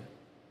 story,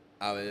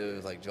 it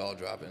was like jaw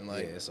dropping.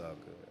 Like, Yeah, it's all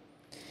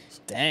good.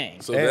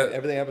 Dang. So hey, that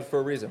everything happens for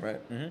a reason, right?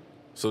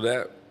 so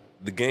that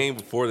the game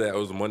before that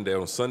was Monday.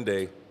 On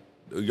Sunday,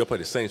 y'all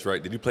played the Saints,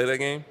 right? Did you play that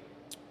game?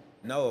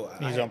 No,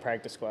 He's on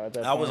practice squad at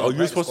that I was point. Oh, you were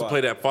practice supposed to squad.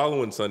 play that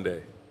following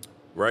Sunday,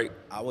 right?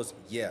 I was,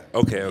 yeah.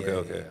 Okay, Yeah,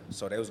 okay. yeah.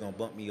 So they was gonna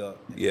bump me up.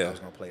 And Yeah. I was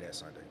gonna play that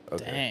Sunday.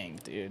 Okay. Dang,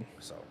 dude.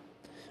 So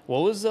What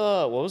was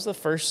the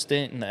first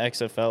stint in the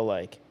XFL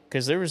like?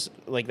 Because there was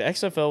like the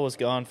XFL was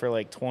gone for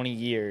like 20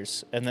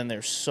 years, and then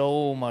there's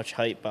so much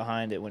hype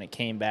behind it when it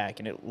came back,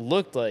 and it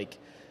looked like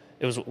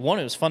it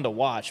was fun to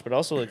watch, but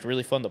also looked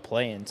really fun to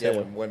play in too.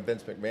 Yeah, when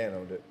Vince McMahon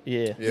owned it.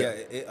 Yeah. yeah.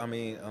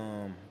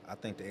 I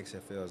think the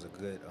XFL is a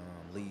good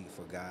league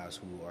for guys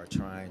who are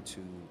trying to,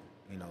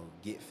 you know,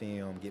 get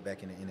film, get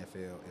back in the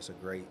NFL. It's a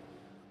great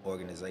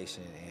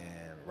organization,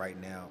 and right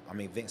now, I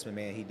mean, Vince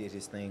McMahon, he did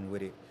his thing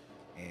with it,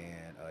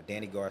 and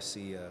Danny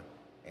Garcia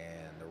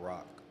and The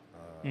Rock,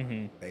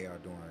 they are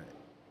doing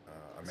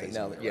amazing.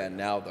 Now, with it yeah, right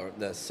now. now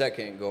the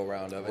second go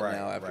round of it Right,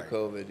 now after right.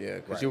 COVID, yeah,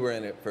 because Right. you were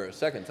in it for a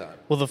second time.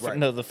 Well, Right.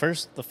 the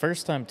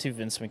first time too,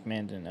 Vince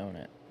McMahon didn't own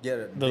it.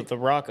 Yeah, The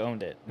Rock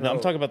owned it. No. I'm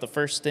talking about the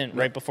first stint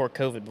right before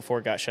COVID, before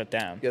it got shut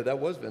down. Yeah, that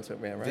was Vince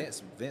McMahon, right?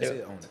 Vince Yeah.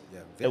 did own it. Yeah,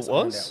 Vince It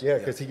owned was? that.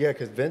 Yeah,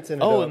 because Vince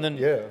ended Oh, up. and then-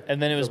 yeah,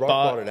 and then it The was Rock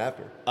bought- it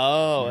after.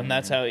 Oh, and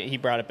that's how he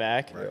brought it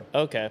back. Right.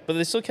 Okay, but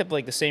they still kept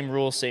like the same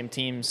rules, same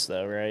teams,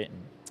 though, right?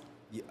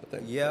 Yeah,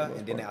 think yeah, for the most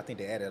and then part. I think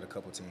they added a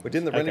couple teams. But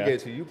didn't the Okay.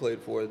 Renegades, who you played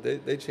for,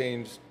 they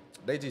changed?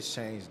 They just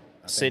changed I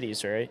think-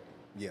 Cities, right?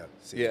 Yeah,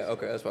 cities. Yeah,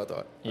 okay, that's what I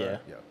thought. Yeah.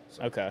 Yeah.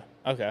 So,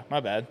 Okay, my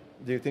bad.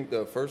 Do you think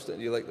the first stint,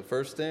 you like the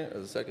first stint or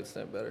the second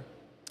stint better?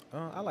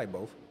 I like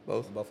both.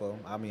 Both? of them.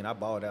 I mean, I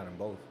balled out in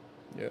both.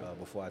 Yeah.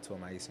 Before I tore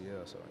my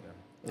ACL, so yeah.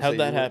 Let's How'd say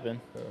that you were-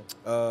 happen?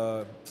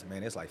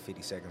 Man, it's like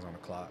 50 seconds on the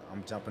clock.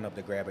 I'm jumping up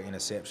to grab an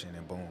interception,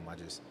 and boom,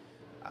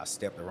 I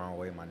stepped the wrong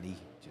way. My knee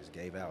just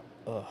gave out.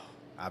 Ugh.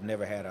 I've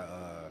never had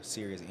a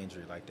serious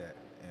injury like that,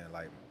 and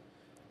like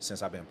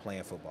since I've been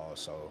playing football,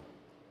 so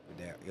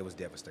it was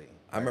devastating.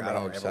 I remember Like, how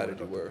don't ever excited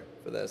wanna you go through were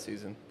for that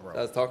season. Bro.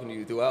 I was talking to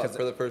you throughout 'Cause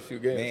for the first few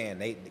games.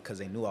 Man, because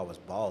they knew I was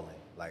balling.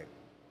 Like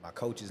my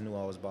coaches knew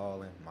I was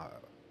balling. My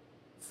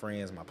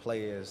friends, my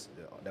players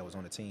that was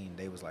on the team,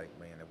 they was like,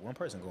 man, if one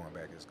person going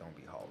back, it's gonna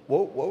be hard.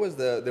 What was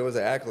there was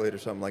an accolade or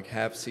something like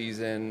half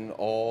season,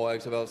 all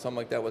XFL, something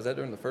like that. Was that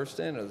during the first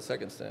stint or the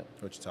second stint?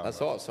 What you talking I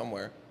saw it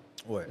somewhere.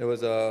 What? It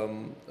was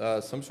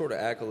some sort of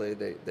accolade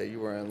that you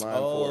were in line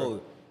Oh,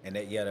 for. and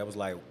that was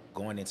like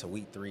going into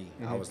week 3.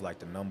 I was like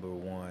the number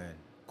 1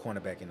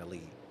 cornerback in the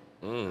league.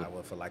 I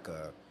went for like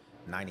a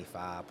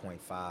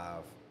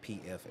 95.5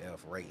 PFF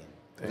rating.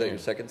 Was that your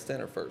second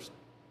stint or first?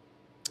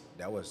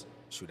 That was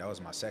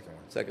my second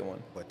one. Second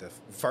one. But the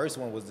first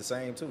one was the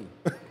same too.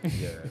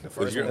 Yeah, the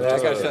first your- one. That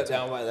Was got shut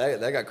down by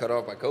that got cut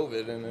off by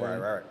COVID. And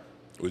right.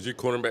 Was your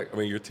cornerback? I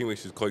mean, your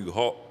teammates just call you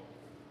Hawk.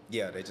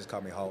 Yeah, they just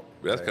called me Hulk.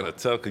 That's Like, kind of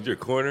tough because you're a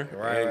corner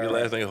Right, and your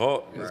right, last name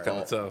Hawk. It's Right. kind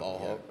of tough. Ball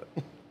hawk.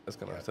 That's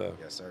kind yeah, of tough.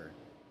 Yes, sir.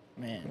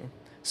 Man.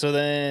 So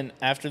then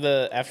after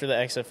the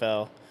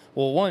XFL,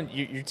 well,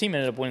 your team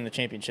ended up winning the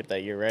championship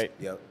that year, right?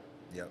 Yep.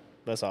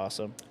 That's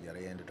awesome. Yeah,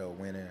 they ended up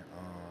winning.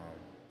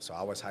 So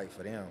I was hyped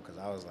for them because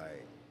I was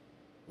like,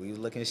 we was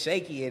looking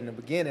shaky in the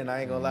beginning.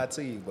 I ain't gonna lie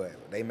to you,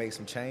 but they made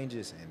some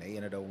changes and they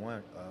ended up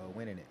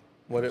winning it.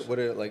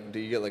 Like? Do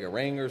you get like a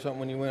ring or something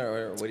when you win,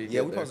 or what do you? Yeah,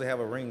 get we're there? supposed to have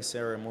a ring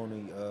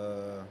ceremony.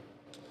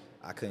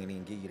 I couldn't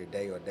even give you the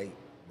day or date,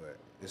 but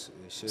it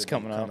should It's be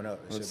coming up. It should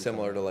It's be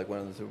similar coming to like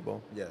winning the Super Bowl.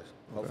 up. Yes,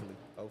 hopefully.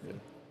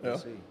 Yeah. We'll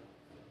see.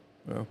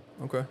 Oh,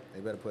 okay. They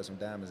better put some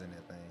diamonds in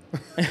that thing.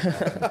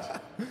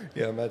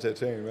 Yeah, match that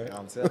chain, right?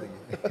 I'm telling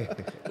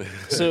you.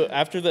 So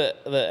after the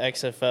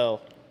XFL,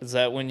 is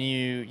that when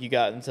you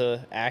got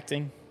into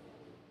acting,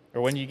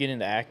 or when did you get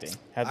into acting?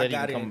 How'd that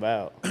even come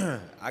about?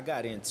 I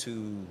got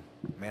into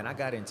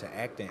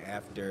acting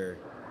after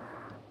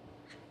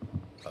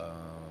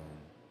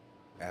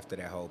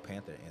that whole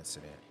Panther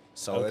incident.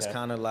 So it's Okay.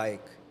 kind of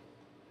like,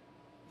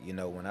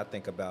 when I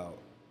think about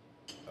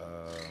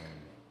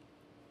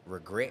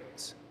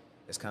regrets,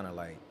 it's kind of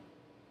like,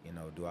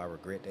 do I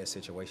regret that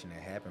situation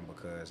that happened?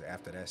 Because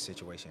after that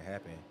situation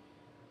happened,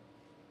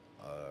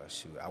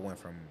 I went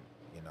from,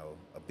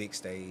 a big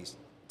stage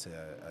to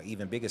an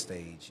even bigger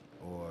stage,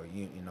 or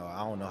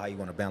I don't know how you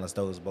want to balance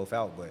those both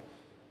out, but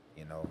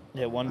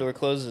Yeah, one door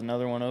closes,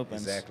 another one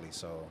opens. exactly.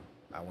 So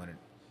I went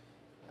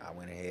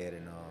ahead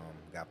and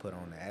got put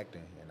on the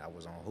acting, and I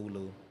was on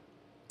Hulu,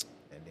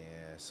 and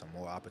then some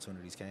more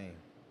opportunities came.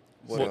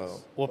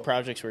 What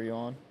projects were you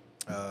on?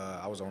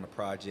 I was on a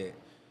project.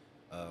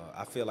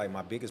 I feel like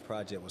my biggest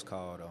project was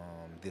called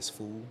This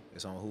Fool.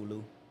 It's on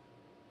Hulu.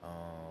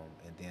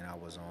 And then I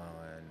was on,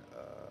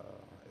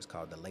 it's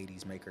called The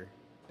Ladies Maker.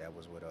 That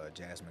was with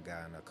Jasmine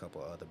Guy and a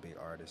couple other big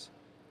artists.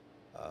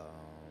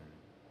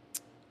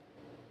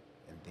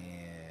 And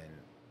then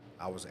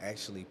I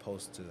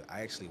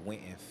actually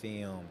went and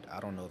filmed, I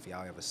don't know if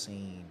y'all ever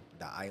seen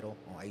The Idol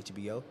on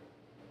HBO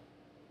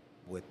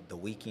with The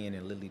Weeknd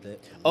and Lily.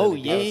 Oh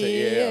Lily yeah,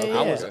 yeah,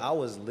 yeah, okay. yeah. I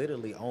was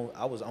literally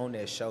on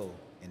that show,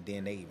 and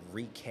then they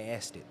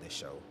recasted the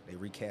show. They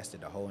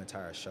recasted the whole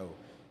entire show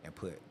and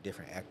put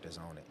different actors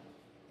on it.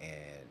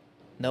 And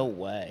No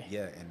way.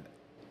 yeah, and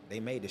they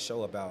made the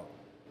show about,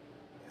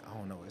 I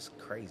don't know, it's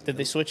crazy. Did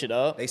they switch it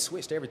up? They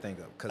switched everything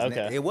up because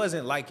Okay. it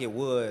wasn't like it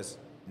was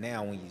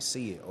now when you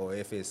see it, or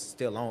if it's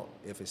still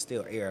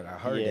aired. I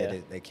heard Yeah.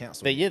 that they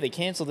canceled But it yeah, they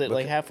canceled it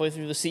like halfway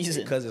through the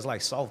season. because it's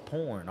like soft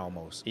porn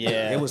almost.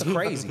 Yeah, it was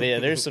crazy. But yeah,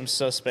 there's some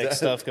suspect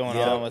stuff going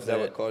on with Is that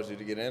it. what caused you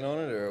to get in on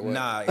it, or what?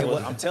 Nah,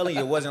 I'm telling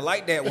you, it wasn't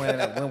like that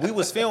when we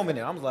was filming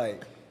it. I was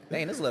like,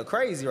 dang, this look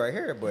crazy right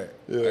here, but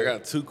I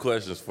got two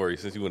questions for you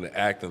since you in the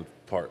acting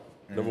part.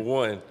 Number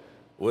one,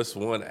 what's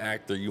one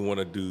actor you want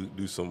to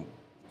do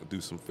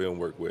some film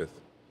work with?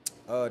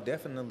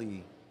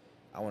 definitely,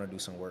 I want to do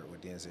some work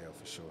with Denzel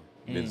for sure.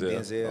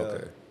 Denzel.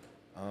 Okay.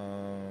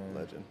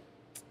 Legend.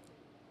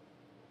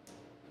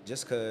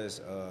 Just because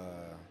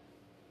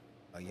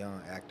a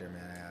young actor,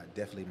 man,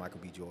 definitely Michael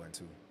B. Jordan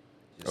too.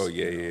 Just, Oh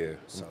yeah, you know, yeah.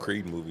 so,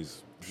 Creed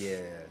movies, yeah,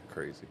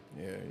 crazy.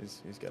 Yeah,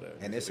 he's got a.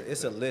 and it's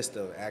a list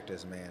of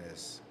actors, man.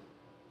 That's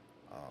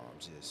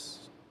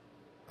just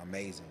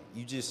amazing.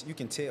 You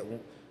can tell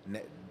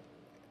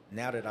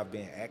now that I've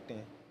been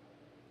acting.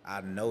 I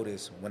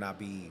notice when I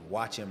be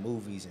watching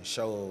movies and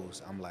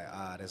shows, I'm like,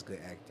 that's good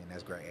acting,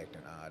 that's great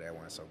acting, that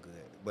one's so good.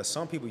 But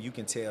some people you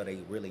can tell they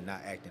really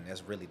not acting,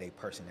 that's really their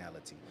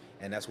personality.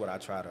 And that's what I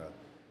try to,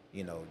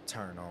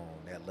 turn on,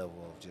 that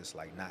level of just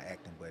like not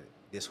acting, but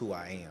this who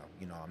I am,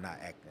 I'm not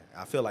acting.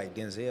 I feel like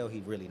Denzel,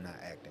 he really not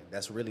acting.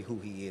 That's really who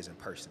he is in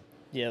person.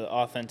 Yeah, the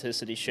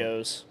authenticity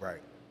shows.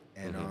 Right.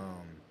 And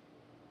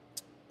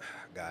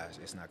guys,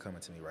 it's not coming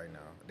to me right now.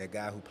 That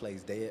guy who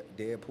plays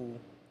Deadpool,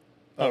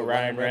 Oh,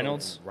 Ryan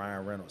Reynolds.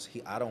 Ryan Reynolds.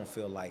 I don't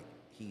feel like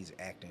he's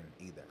acting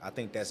either. I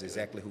think that's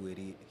exactly who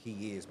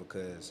he is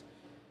because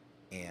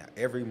in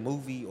every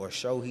movie or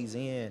show he's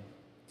in,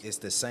 it's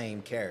the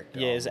same character.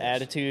 Yeah, his almost.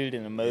 attitude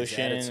and His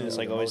emotion attitude, is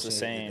like always the emotion,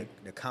 same.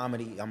 The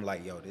comedy, I'm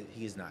like, yo,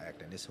 he's not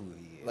acting. This is who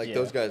he is. Like Yeah.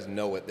 those guys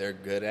know what they're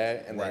good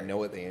at, and Right. they know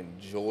what they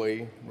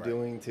enjoy Right.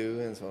 doing too.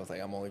 And so it's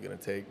like I'm only gonna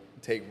take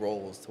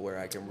roles to where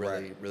I can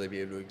really Right. really be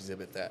able to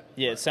exhibit that.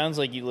 Yeah, it sounds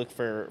like you look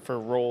for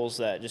roles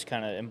that just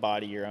kind of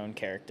embody your own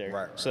character,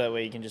 Right, so that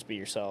way you can just be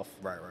yourself.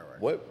 right.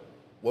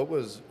 What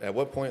was at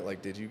what point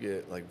like did you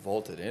get like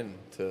vaulted in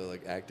to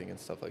like acting and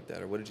stuff like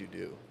that, or what did you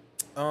do?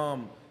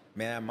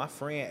 Man, my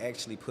friend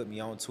actually put me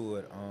onto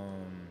it.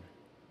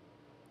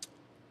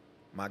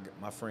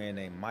 My friend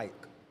named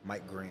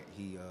Mike Grant,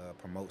 he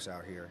promotes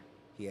out here.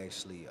 He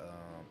actually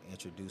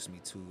introduced me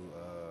to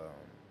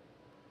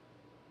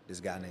this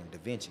guy named Da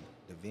Vinci.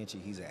 Da Vinci,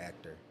 he's an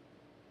actor,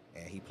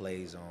 and he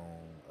plays on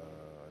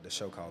the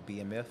show called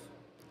BMF.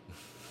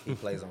 He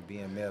plays on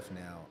BMF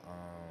now,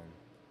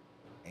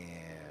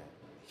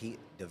 and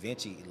Da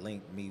Vinci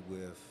linked me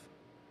with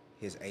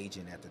his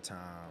agent at the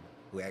time,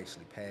 who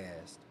actually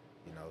passed.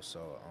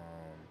 So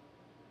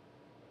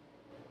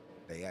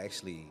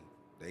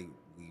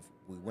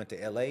we went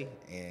to LA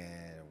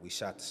and we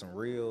shot some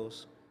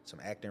reels, some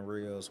acting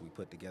reels. We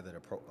put together the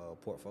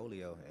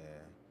portfolio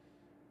and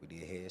we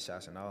did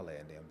headshots and all that.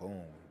 And then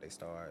boom, they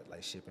started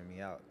like shipping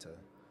me out to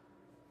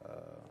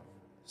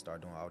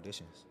start doing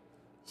auditions.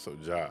 So,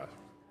 Josh,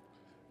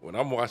 when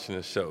I'm watching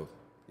a show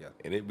Yeah.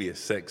 and it be a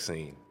sex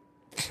scene,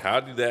 how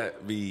did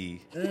that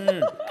be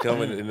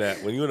coming in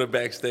that? When you're in the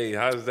backstage,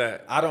 how does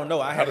that? I don't know.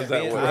 I How does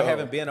that work?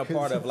 haven't been a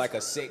part of like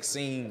a sex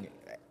scene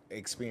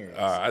experience.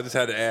 I just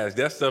had to ask.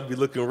 That stuff be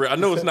looking real. I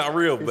know it's not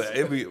real, but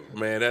it be,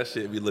 man, that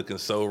shit be looking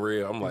so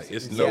real. I'm like,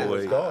 it's no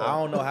way. I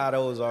don't know how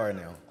those are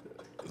now.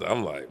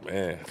 I'm like,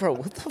 man, Bro,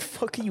 what the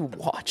fuck are you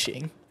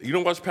watching? you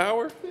don't watch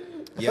Power?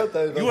 Yeah.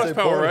 You watch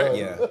Power, right?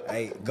 Yeah.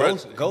 Hey,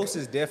 Bruh. Ghost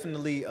is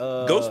definitely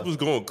Ghost was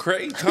going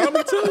crazy.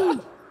 Tommy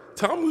too.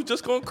 Tommy was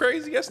just going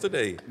crazy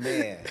yesterday.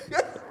 man.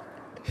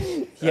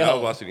 Yeah, I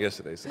was watching it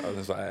yesterday, so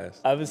that's why I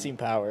asked. I haven't seen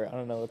Power. I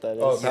don't know what that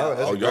is. Oh, Power,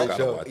 that's Oh, a y'all great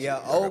gotta show. watch it. Yeah,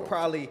 Y'all gotta O watch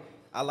probably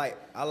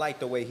I like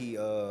the way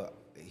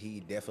he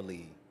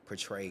definitely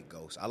portrayed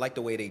Ghost. I like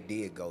the way they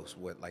did Ghost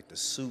with like the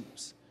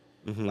suits.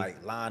 Mm-hmm.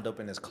 Like lined up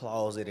in his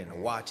closet and the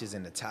watches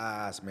and the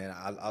ties, man.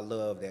 I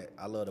love that.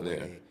 I love the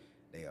way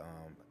Yeah.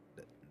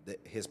 they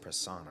his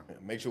persona.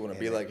 Makes you want to And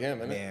be like him,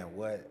 innit? Man,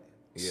 what?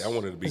 Yeah, I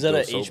wanted to be Is that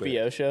an Ghost so bad.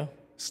 HBO show?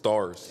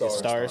 Stars. Stars.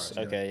 Stars,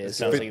 yeah. Okay, it It's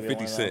sounds like 50, it'd be 50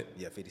 one of Cent.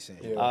 Yeah, 50 Cent.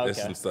 Yeah. them. That's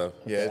Okay. some stuff.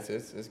 Yeah,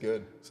 it's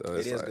good. So It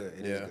it's is like, good. It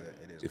is yeah. good.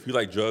 It is if good. you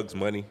like drugs,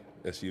 money,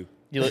 that's you.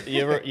 You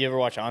ever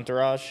watch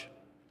Entourage?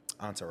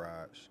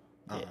 Entourage.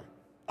 Yeah.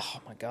 Oh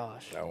my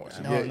gosh. I don't watch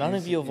it. No, none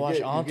of you have watched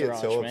You get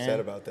Entourage, so man. upset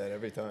about that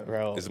every time.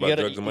 Bro, It's you about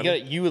gotta, drugs and money?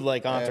 you would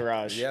like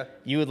Entourage. Yeah.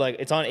 You would like.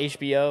 It's on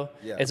HBO.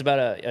 Yeah. It's about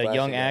a Flashy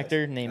young guys.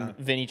 actor named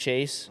Vinny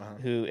Chase,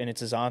 and it's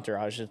his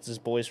entourage. It's his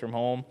boys from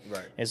home.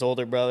 Right. His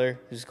older brother,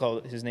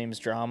 his name is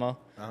Drama,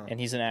 and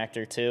he's an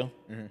actor too.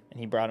 And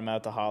he brought him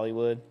out to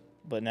Hollywood.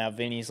 But now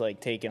Vinny's like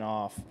taking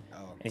off,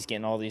 and he's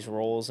getting all these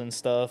roles and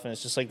stuff, and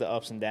it's just like the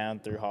ups and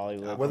downs through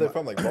Hollywood. Where they're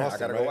from, like Boston, I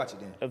gotta right? go watch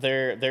it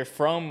then. They're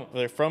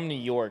from New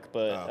York,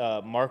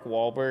 but Mark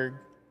Wahlberg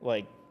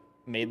like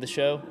made the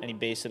show, and he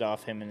based it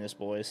off him and his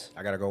boys.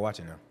 I gotta go watch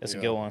it now. That's a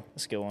good one.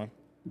 That's a good one.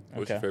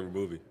 What's your favorite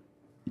movie?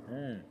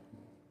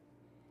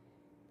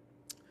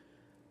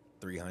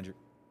 300.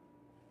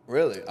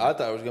 Really? I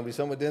thought it was gonna be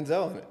something with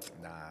Denzel in it.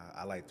 Nah,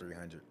 I like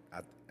 300.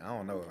 I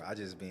don't know.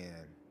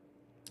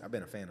 I've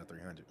been a fan of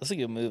 300. That's a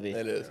good movie.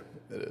 It is.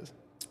 It is.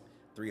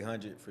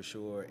 300 for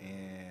sure,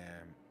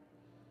 and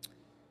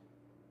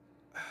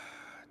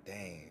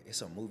dang,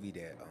 it's a movie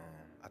that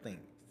I think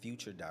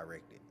Future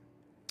directed.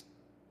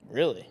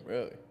 Really?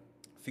 Really?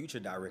 Future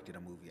directed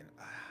a movie, and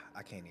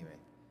I can't even.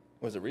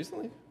 Was it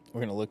recently?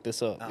 We're gonna look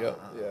this up. Yeah.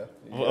 Yeah.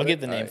 You I'll got get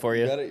it? the name Alright, for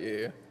you. Got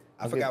it? Yeah.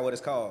 I forgot what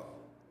it's called.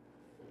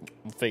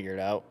 We'll figure it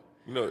out.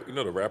 You know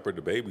the rapper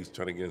The Baby's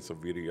trying to get in some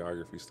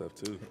videography stuff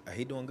too.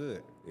 He doing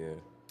good. Yeah.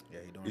 Yeah,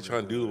 he doing. He's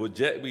trying to do what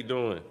Jack be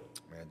doing.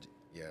 Man,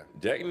 yeah.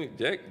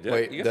 Jack,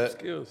 Wait, he got that- some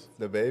skills.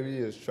 The baby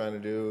is trying to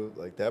do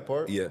like that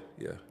part. Yeah.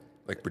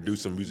 Like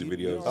produce some music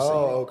videos.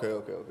 Oh, okay.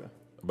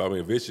 But I mean,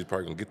 eventually, he's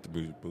probably gonna get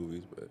the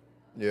movies, but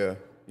Yeah.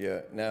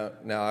 Yeah. Now,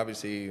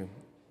 obviously,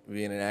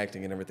 being in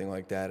acting and everything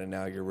like that, and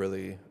now you're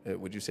really,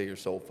 would you say your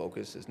sole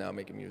focus is now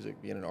making music,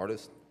 being an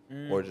artist,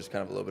 or just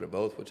kind of a little bit of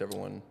both, whichever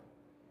one?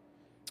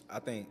 I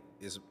think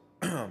it's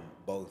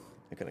both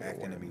They kinda go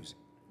acting one and in. music.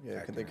 Yeah.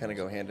 Acting They and kind of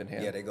go music. hand in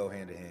hand. Yeah, they go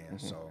hand in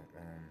hand. So,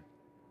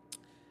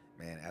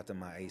 man, after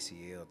my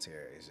ACL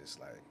tear, it's just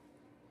like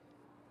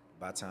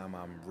by the time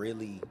I'm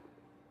really,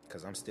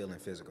 because I'm still in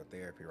physical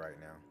therapy right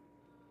now,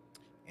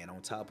 and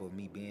on top of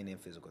me being in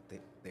physical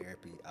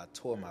therapy, I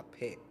tore my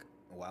pec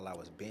while I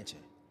was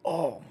benching.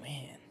 Oh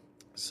man.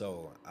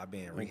 So I've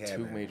been Like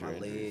two rehabbing major my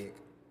injuries.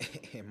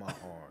 leg and my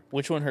arm.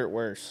 Which one hurt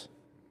worse?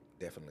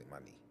 Definitely my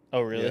knee.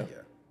 Oh really? Yeah. Yeah,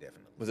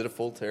 definitely. Was it a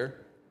full tear?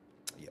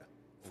 Yeah,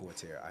 full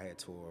tear. I had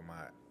tore my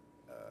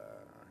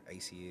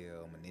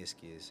ACL,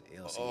 meniscus,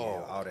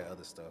 LCL, all that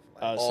other stuff.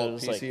 Like, So All it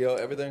was like- PCO,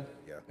 everything?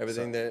 Yeah.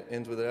 Everything that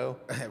ends with an L?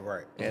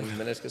 right. And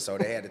meniscus? So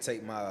they had to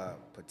take my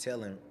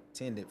patellar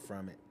tendon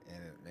from it,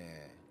 and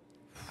man,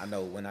 I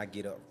know when I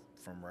get up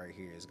from right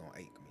here, it's gonna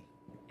ache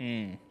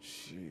me.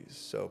 Jeez.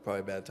 So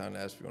probably a bad time to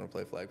ask if you want to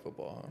play flag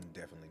football, huh?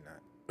 Definitely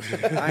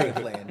not. I ain't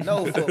playing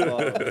no football,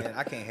 man.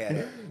 I can't have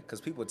that because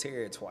people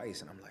tear it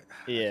twice, and I'm like,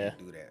 I Yeah. can't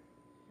do that.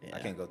 I Yeah.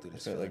 can't go through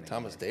this. So, like feeling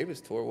Thomas again. Davis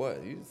tore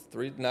what? He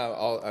three. Now,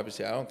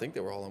 obviously, I don't think they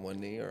were all on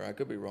one knee, or I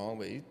could be wrong,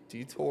 but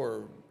he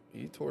tore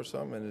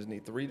something in his knee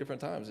 3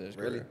 different times in his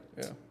Really? career.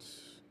 Yeah.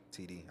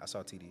 TD. I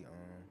saw TD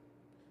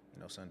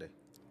Sunday.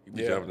 he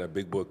be Yeah. driving that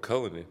big boy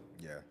Cullinan.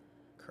 Yeah,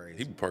 He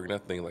crazy. be parking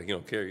that thing like he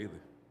don't care either.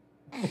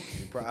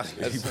 He probably.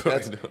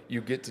 That's,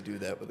 you get to do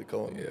that with the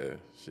Cohen. Yeah,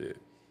 shit.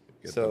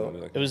 Get So- the money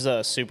like It was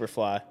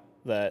Superfly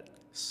that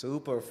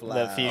Superfly.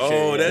 that Future.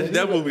 Oh,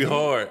 that movie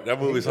hard. That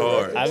movie's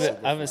hard. I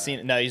haven't seen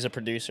it. No, he's a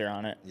producer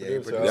on it. Yeah,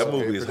 Producer, producer. That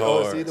movie is Oh,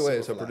 it's hard. either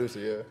way, so producer,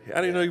 yeah.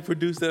 I didn't know you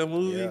produced that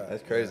movie. Yeah.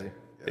 That's crazy.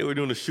 They were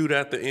doing the shoot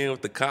at the end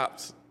with the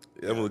cops.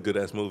 That was a good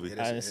ass movie.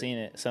 I haven't seen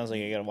it. Sounds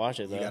like I gotta watch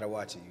it though. You gotta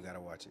watch it. You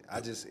gotta watch it.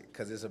 I just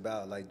because it's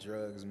about like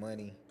drugs,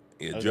 money,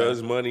 Yeah,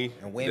 Drugs, Money,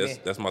 And women.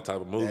 That's my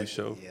type of movie that,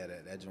 show. Yeah,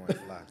 that joint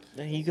fly.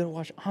 Then you gotta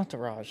watch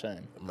Entourage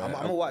then. I'm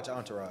gonna watch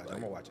Entourage.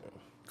 I'm gonna watch it.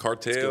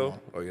 Cartel.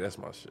 Oh yeah, that's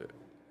my shit.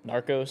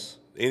 Narcos.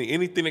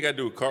 Anything that got to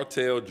do with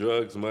cartel,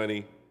 drugs,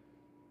 money,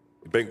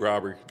 bank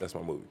robbery. That's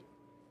my movie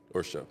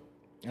or show.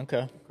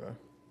 Okay. Okay.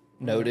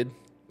 Noted.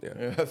 Yeah.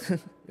 Yeah.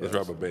 Let's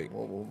rob a bank.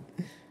 We'll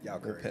Y'all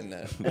we'll crazy. pin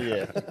that.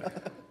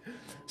 Yeah.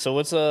 So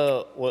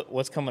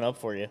what's coming up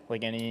for you?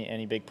 Like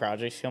any big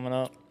projects coming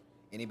up?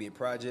 Any big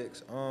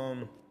projects?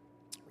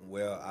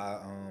 Well, I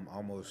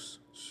almost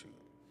shoot.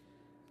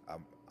 I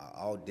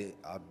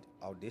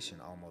audition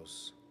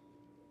almost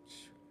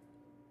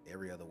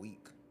every other week.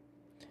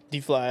 Do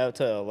you fly out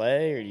to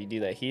LA or do you do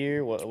that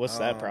here? What's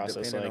that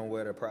process Depending like? on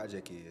where the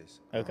project is.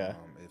 Okay.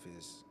 If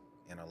it's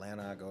in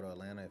Atlanta, I go to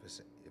Atlanta. If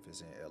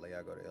it's in LA,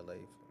 I go to LA,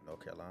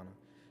 North Carolina.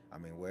 I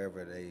mean,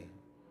 wherever they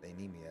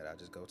need me at, I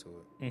just go to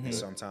it. Mm-hmm. And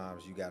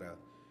sometimes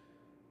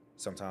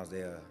sometimes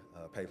they'll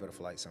pay for the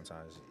flight.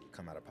 Sometimes you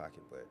come out of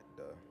pocket, but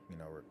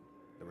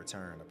the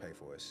return to pay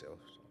for itself.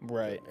 So,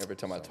 Right. Every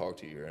time I talk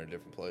to you, you're in a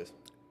different place.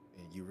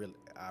 and you really,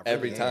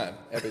 Every am. time.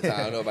 I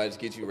don't know if I just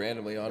get you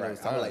randomly on Right. those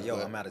I'm times. like, yo,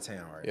 but I'm out of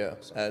town right yeah, now.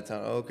 So. out of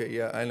town. Okay,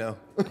 yeah, I know.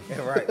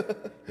 Yeah, right.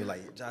 You're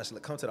like, Josh,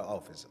 look, come to the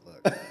office.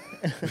 Look,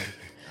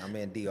 I'm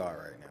in DR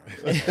right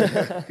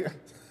now.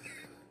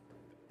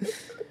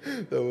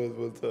 That was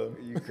one time.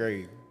 You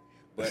crazy.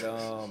 But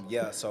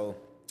yeah, so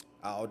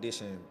I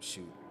audition,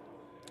 shoot,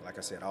 like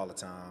I said, all the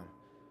time.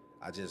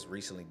 I just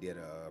recently did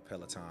a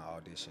Peloton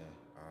audition.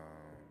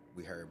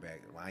 We heard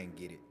back. Well, I didn't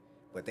get it,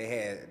 but they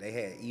had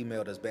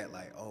emailed us back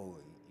like, oh,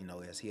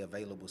 is he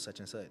available, such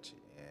and such,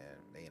 and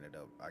they ended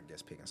up, I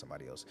guess, picking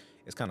somebody else.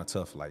 It's kind of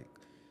tough, like,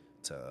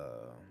 to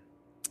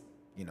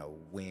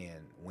win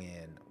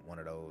one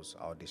of those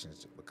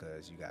auditions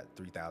because you got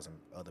 3,000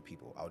 other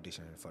people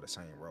auditioning for the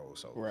same role.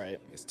 So Right.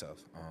 it's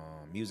tough.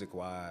 Music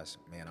wise,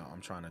 man,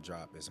 I'm trying to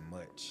drop as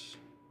much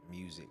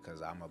music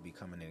because I'm gonna be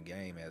coming in the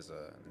game as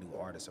a new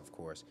artist, of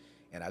course,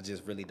 and I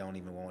just really don't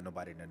even want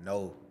nobody to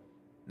know,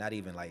 not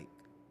even like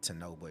to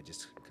know, but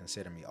just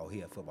consider me, oh,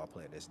 he a football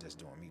player that's just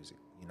doing music.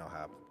 You know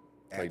how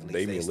Like athletes,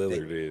 Damian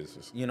Lillard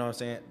is. you know what I'm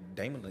saying?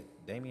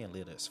 Damian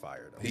Lillard's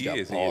fire though. He got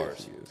is.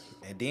 bars. He is.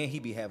 And then he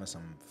be having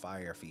some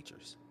fire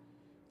features,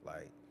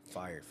 like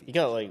fire features. You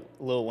got like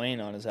Lil Wayne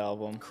on his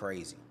album.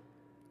 crazy.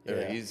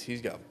 Yeah, Yeah.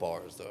 he's got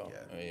bars though.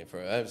 Yeah.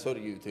 I mean, so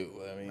do you too.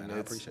 I mean, Man, I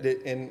it's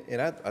appreciate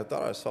and I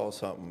thought I saw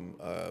something.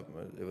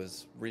 It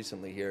was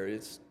recently here.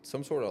 It's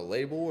some sort of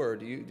label, or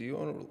do you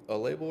own a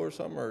label or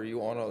something, or are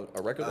you on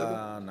a record label? No,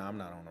 I'm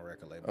not on a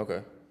record label.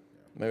 Okay,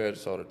 maybe I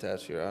just saw it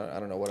attached here. I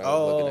don't know what I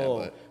was looking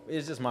at, but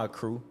It's just my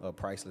crew,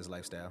 Priceless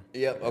Lifestyle.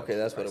 yep. Okay,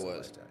 that's what it Priceless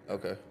was. Lifestyle.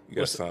 Okay, You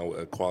got to sign with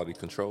a quality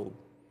control.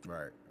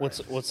 Right. What's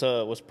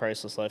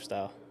Priceless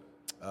Lifestyle?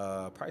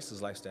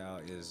 Priceless Lifestyle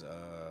is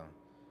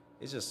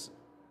it's just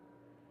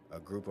a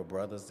group of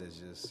brothers that's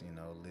just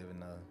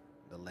living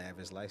the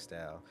lavish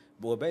lifestyle.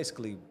 Well,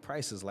 basically,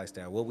 Priceless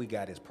Lifestyle. What we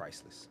got is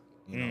priceless.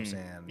 You know what I'm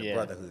saying? The yeah.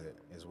 brotherhood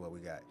is what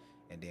we got,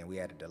 and then we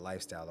added the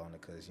lifestyle on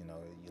it because you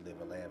live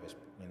a lavish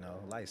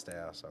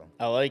lifestyle. So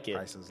I like it.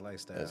 Priceless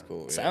Lifestyle. that's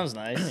cool. Yeah. Sounds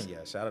nice.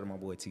 Yeah, shout out to my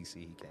boy TC.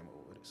 He came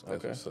over with it. So.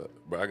 That's what's up.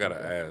 But I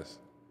gotta ask,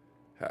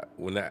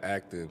 when that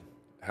acting,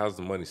 how's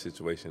the money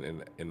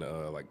situation in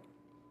like,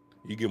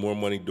 you get more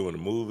money doing a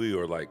movie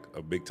or like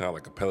a big time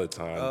like a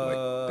Peloton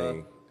like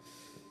thing?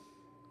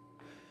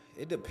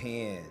 It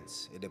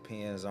depends. It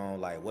depends on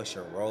like what's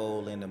your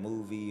role in the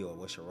movie or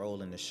what's your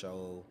role in the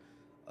show.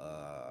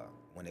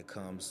 When it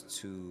comes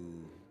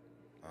to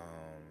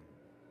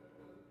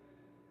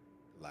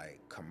like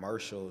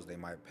commercials, they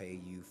might pay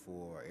you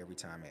for every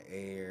time it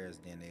airs.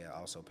 Then they'll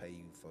also pay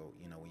you for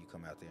when you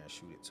come out there and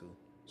shoot it too.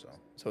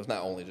 So it's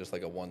not only just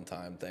like a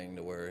one-time thing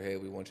to where, hey,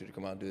 we want you to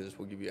come out and do this.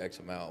 We'll give you X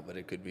amount, but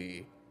it could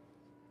be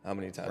how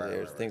many times it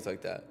airs, things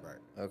like that. Right.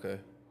 Okay.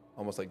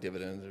 Almost like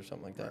dividends or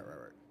something like that.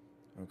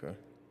 right. Okay.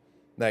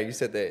 Now you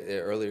said that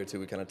earlier too.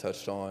 We kind of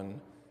touched on,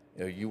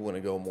 you want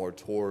to go more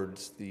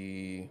towards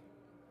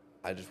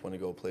I just want to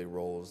go play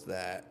roles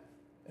that,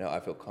 I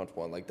feel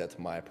comfortable in. Like that's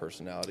my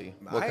personality.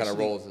 What kind of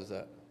roles is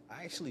that?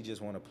 I actually just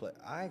want to play.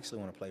 I actually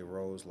want to play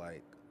roles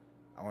like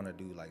I want to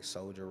do like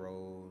soldier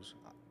roles,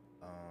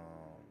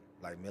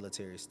 like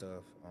military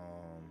stuff.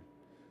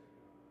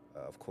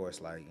 Of course,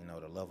 like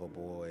the lover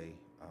boy.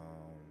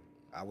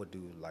 I would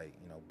do like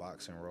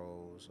boxing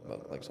roles.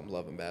 Like some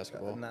love and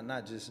basketball.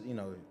 Not just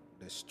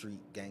the street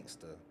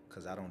gangster,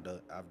 because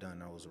I've done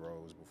those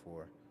roles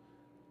before.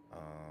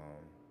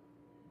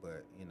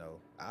 But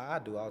I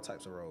do all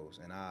types of roles,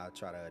 and I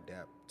try to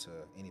adapt to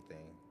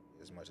anything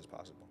as much as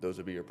possible. Those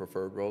would be your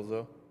preferred roles,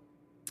 though.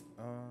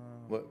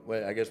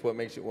 I guess what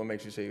makes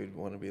you say you'd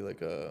want to be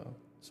like a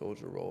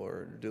soldier role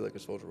or do like a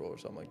soldier role or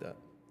something like that?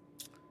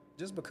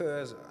 Just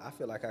because I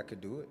feel like I could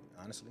do it.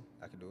 Honestly,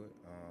 I could do it.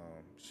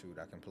 Shoot,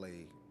 I can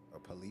play a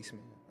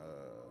policeman.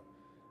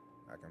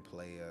 I can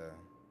play a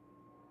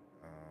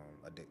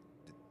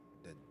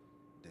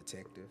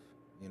detective.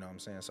 You know what I'm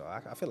saying? So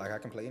I feel like I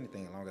can play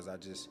anything as long as I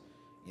just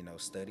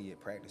study it,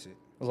 practice it.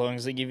 As long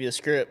as they give you a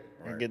script,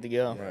 you're Right. good to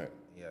go. Yeah, Right.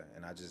 Yeah,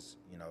 and I just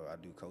I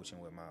do coaching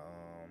with my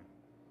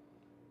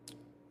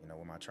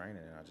with my training,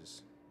 and I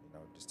just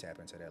just tap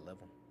into that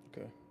level.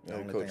 Okay. The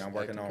only thing I'm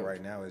working on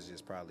right now is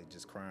just probably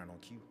just crying on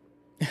cue.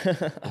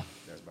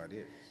 That's about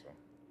it. So.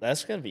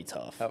 That's gonna be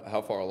tough.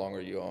 How far along are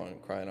you on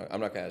crying?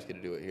 I'm not gonna ask you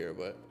to do it here,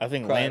 but I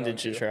think crying Landon on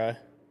should cue. try.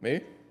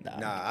 Me?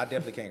 Nah, I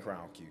definitely can't cry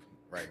on cue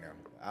right now.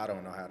 I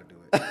don't know how to do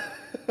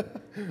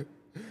it.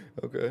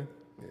 Okay.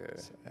 Yeah.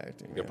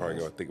 Acting. You're probably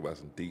gonna think about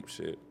some deep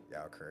shit.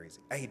 Y'all crazy.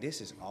 Hey,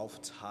 this is off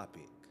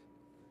topic,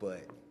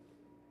 but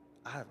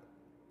I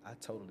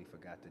totally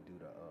forgot to do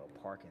the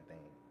parking thing.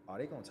 Are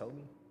they gonna tow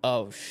me?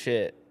 Oh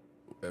shit.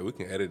 Yeah, we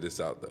can edit this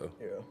out though.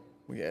 Yeah.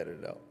 We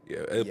added it out.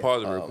 Yeah,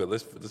 pause it real quick.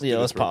 Let's Yeah, do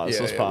let's this real- pause.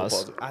 Let's we'll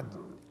pause. it.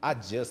 I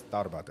just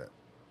thought about that.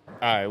 All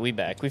right, we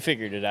back. We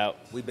figured it out.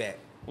 We back.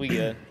 We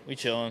good. We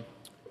chilling.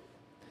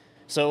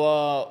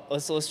 So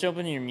let's jump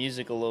into your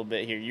music a little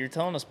bit here. You're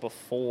telling us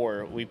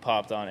before we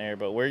popped on air,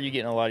 but where are you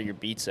getting a lot of your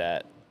beats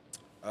at?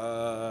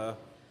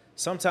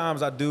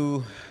 Sometimes I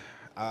do.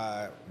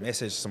 I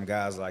message some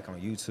guys like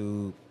on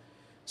YouTube.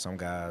 Some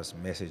guys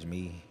message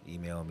me,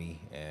 email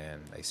me,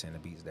 and they send the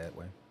beats that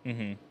way.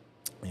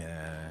 Mm-hmm.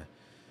 Yeah.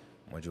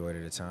 Majority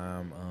of the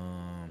time,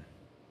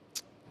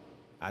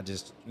 I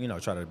just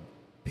try to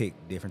pick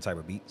different type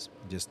of beats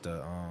just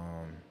to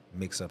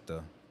mix up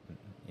the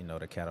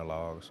the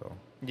catalog. So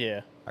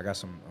Yeah. I got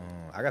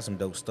some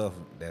dope stuff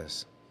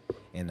that's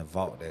in the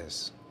vault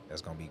that's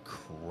gonna be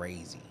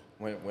crazy.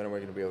 When are we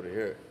gonna be able to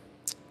hear it?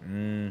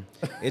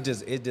 It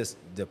just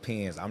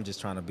depends. I'm just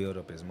trying to build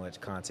up as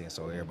much content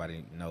so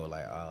everybody know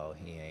like, oh,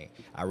 he ain't.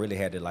 I really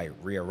had to like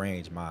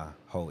rearrange my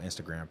whole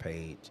Instagram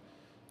page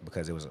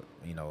because it was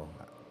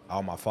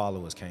all my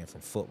followers came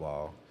from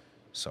football,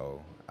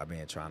 so I've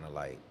been trying to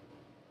like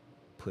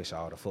push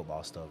all the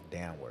football stuff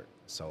downward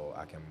so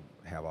I can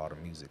have all the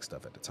music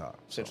stuff at the top.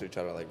 So, Essentially,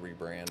 try to like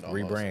rebrand.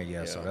 Almost. rebrand,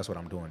 yeah. So that's what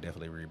I'm doing.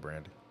 Definitely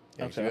rebranding.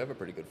 Yeah, 'cause Okay. you have a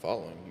pretty good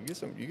following. You get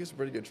some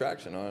pretty good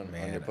traction on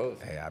your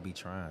post. Hey, I be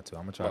trying to.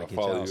 I'm gonna try I'll to get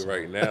follow y'all you some.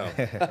 right now.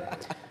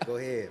 Go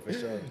ahead for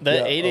sure. The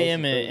Yeah, 8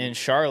 a.m. also in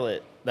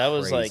Charlotte, that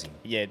was like, Crazy.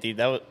 yeah, dude,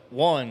 that was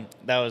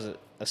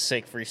a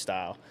sick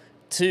freestyle.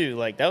 2,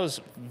 like that was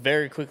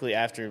very quickly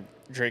after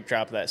Drake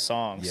dropped that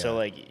song. So Yeah.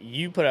 like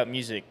you put out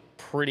music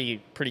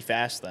pretty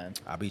fast then.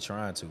 I be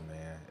trying to,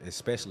 man.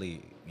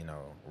 Especially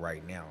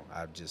right now.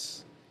 I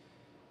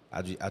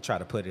try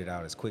to put it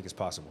out as quick as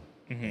possible.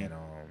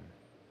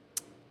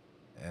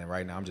 And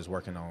right now I'm just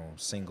working on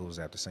singles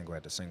after single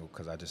after single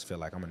because I just feel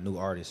like I'm a new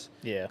artist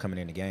coming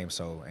in the game,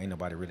 so ain't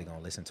nobody really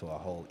gonna listen to a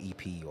whole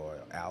EP or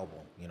album.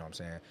 You know what I'm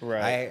saying?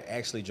 Right. I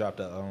actually dropped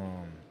a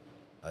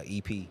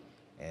EP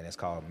and it's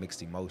called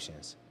Mixed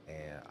Emotions.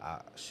 And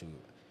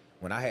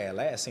when I had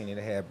last seen it,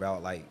 it had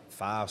about like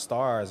 5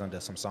 stars under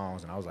some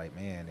songs, and I was like,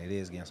 man, it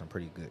is getting some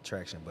pretty good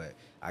traction. But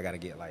I got to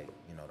get like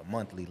the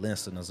monthly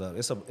listeners up.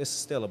 It's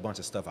still a bunch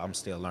of stuff I'm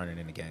still learning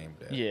in the game.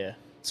 Yeah.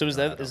 So is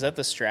that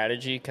the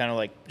strategy? Kind of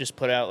like just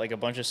put out like a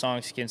bunch of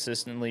songs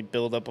consistently,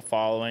 build up a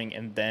following,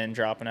 and then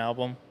drop an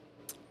album?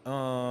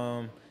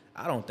 I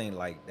don't think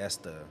like that's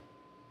the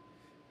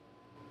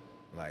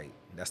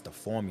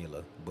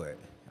formula, but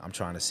I'm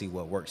trying to see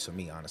what works for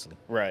me, honestly.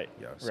 Right.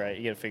 Yeah, so- Right.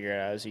 You got to figure it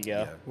out as you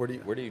go. Yeah. Where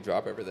do you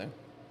drop everything?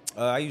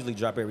 I usually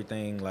drop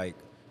everything like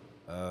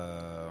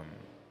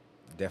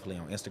definitely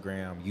on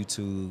Instagram,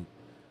 YouTube.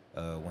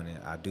 When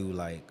I do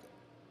like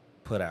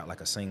put out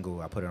like a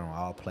single, I put it on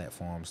all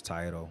platforms: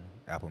 Tidal,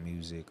 Apple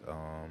Music,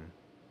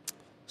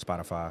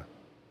 Spotify.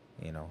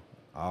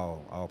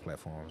 All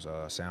platforms.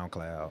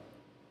 SoundCloud.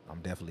 I'm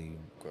definitely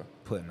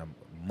putting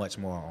much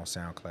more on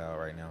SoundCloud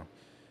right now.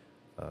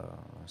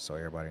 So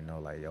everybody know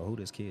like, yo, who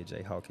this kid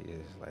Jayhawk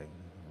is. Like,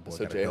 boy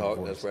So got a dope Jayhawk,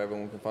 voice. that's where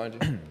everyone can find you.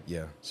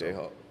 Yeah. So,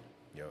 Jayhawk.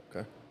 yep.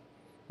 Okay.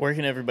 Where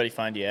can everybody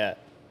find you at?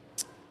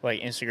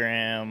 Like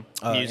Instagram,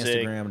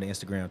 music.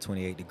 Instagram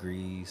 28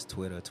 Degrees,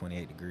 Twitter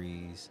 28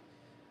 Degrees.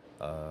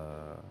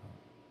 Where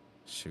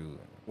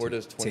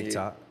does 28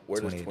 TikTok?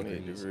 Where does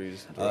 28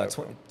 degrees?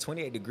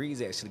 28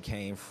 Degrees actually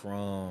came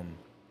from.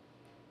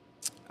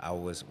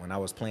 When I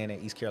was playing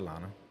at East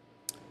Carolina.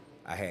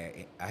 I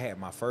had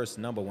my first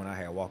number when I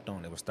had walked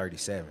on. It was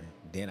 37.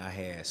 Then I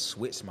had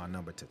switched my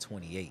number to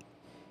 28.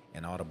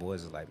 And all the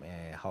boys was like,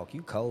 man, Hawk,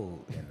 you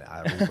cold. And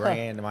I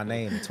rebranded my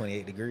name to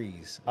 28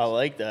 Degrees. I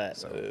like that.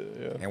 So,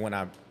 and when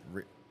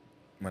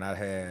I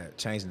had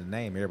changed the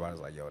name, everybody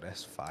was like, yo,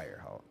 that's Fire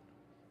Hawk.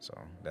 So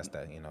that's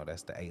the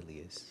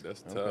alias.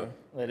 That's tough.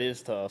 That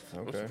is tough.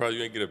 I'm surprised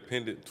you ain't get a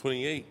pendant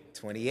 28.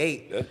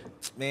 28. Yeah.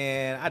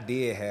 Man, I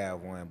did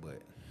have one,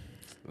 but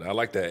I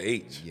like that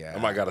H. Yeah. I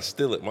might gotta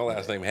steal it. My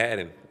last name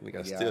Haddon. We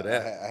gotta steal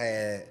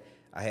that.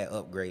 I had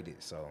upgraded,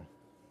 so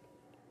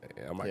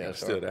Yeah, I might Yeah, gotta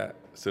sure. steal that.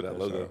 Steal that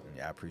logo.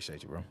 yeah, I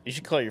appreciate you, bro. You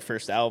should call your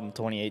first album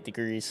 28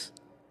 Degrees.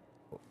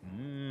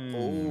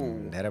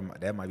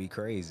 That might be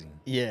crazy.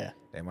 Yeah.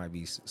 That might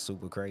be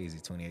super crazy.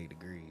 28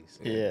 Degrees.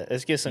 Yeah.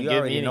 Let's get some You good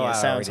already meaning. know It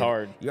sounds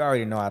hard. You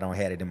already know I don't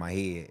have it in my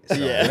head. So.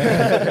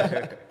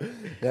 Yeah.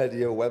 Yeah, do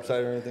you have a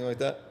website or anything like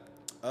that?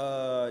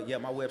 Yeah,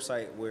 my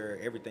website where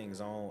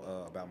everything's on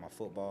about my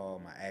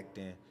football, my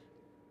acting,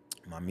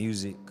 my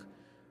music,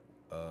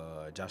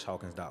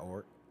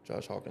 joshhawkins.org.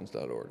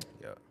 JoshHawkins.org.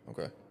 Yeah.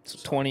 Okay. So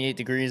 28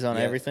 Degrees on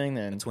Yeah. everything,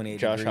 then 28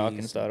 degrees.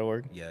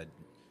 joshhawkins.org. Yeah,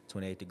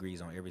 28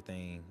 Degrees on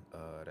everything.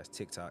 That's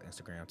TikTok,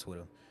 Instagram,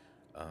 Twitter.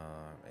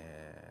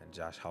 And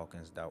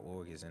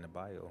joshhawkins.org is in the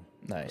bio.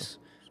 Nice.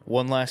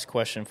 One last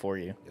question for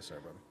you. Yes, sir,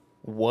 brother.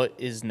 what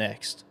is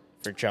next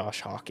for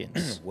Josh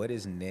Hawkins? What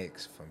is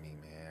next for me,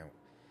 man?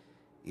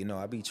 You know,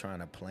 I be trying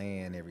to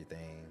plan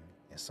everything,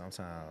 and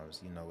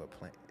sometimes, you know,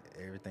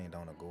 everything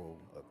don't go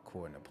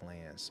according to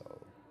plan. So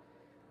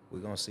we're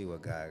gonna see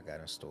what God got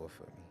in store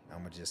for me.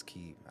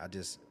 I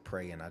just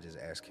pray and I just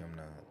ask Him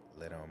to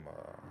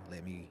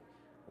let me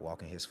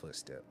walk in His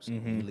footsteps. You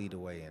lead the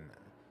way, and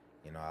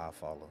you know I'll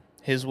follow.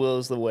 His will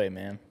is the way,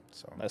 man.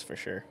 So That's for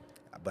sure.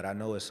 but I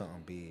know it's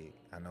something big.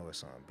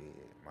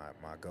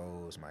 My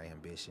goals, my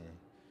ambition.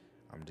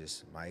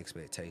 My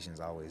expectations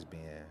always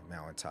been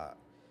mountaintop.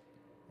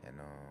 And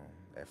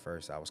at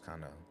first I was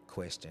kind of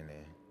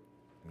questioning.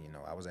 You know,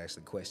 I was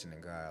actually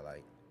questioning God,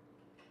 like,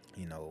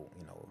 you know,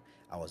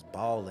 I was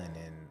balling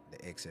in the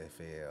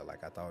XFL.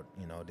 Like I thought,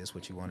 you know, this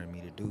what you wanted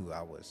me to do.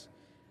 I was,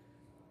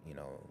 you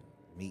know,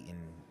 meeting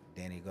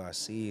Danny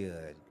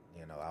Garcia.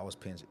 You know, I was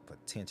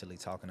potentially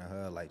talking to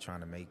her, like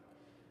trying to make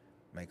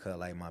her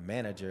like my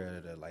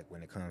manager, like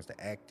when it comes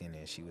to acting.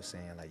 And she was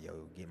saying like, yo,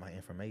 get my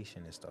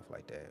information and stuff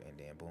like that. And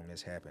then boom,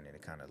 this happened, and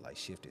it kind of like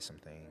shifted some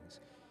things.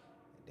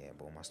 And then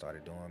boom, I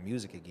started doing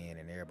music again,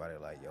 and everybody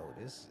like, yo,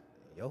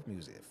 your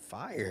music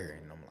fire.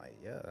 And I'm like,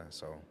 yeah.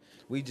 So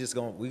we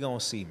gonna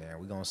see, man.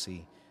 We gonna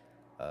see.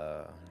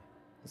 It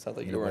sounds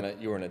like you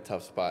were in a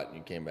tough spot and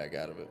you came back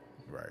out of it.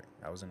 Right.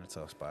 I was in a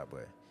tough spot,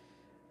 but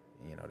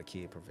you know, the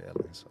kid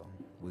prevailing. So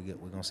we're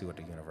gonna see what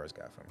the universe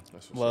got for me.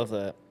 Love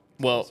that.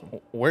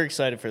 Well, we're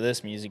excited for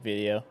this music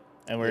video,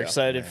 and we're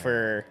excited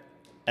for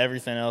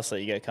everything else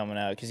that you got coming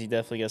out, because you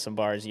definitely got some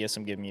bars, you got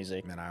some good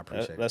music. Man, I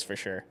appreciate it. That's for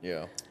sure.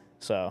 Yeah.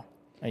 So,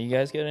 you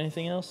guys got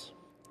anything else?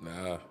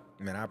 Nah.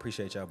 Man, I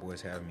appreciate y'all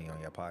boys having me on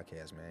your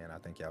podcast, man. I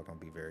think y'all gonna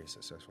be very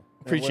successful.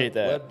 Appreciate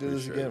We'll that. have to do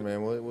this again,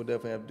 man. We'll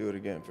definitely have to do it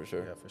again for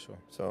sure. Yeah, for sure.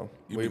 So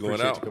You we be going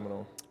appreciate out? you coming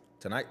on.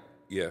 Tonight?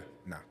 Yeah.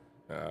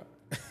 Nah.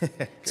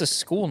 It's a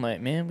school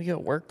night, man. We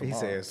got work He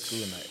tomorrow. said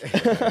school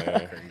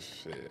night.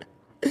 Shit.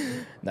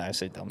 Nah, I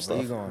say dumb Where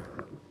stuff. you going?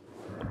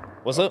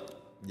 What's up?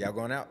 Y'all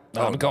going out?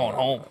 No, I'm going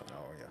home.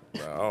 Oh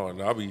yeah. I don't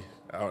know. I'll be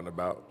out and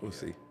about. We'll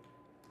see.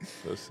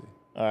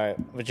 All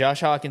right. But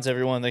Josh Hawkins,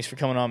 everyone, thanks for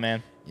coming on,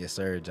 man. Yes,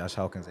 sir. Josh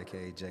Hawkins,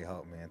 aka J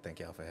Hawk, man.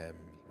 Thank y'all for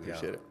having me. We out.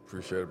 Appreciate it.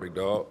 Appreciate it, big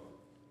dog.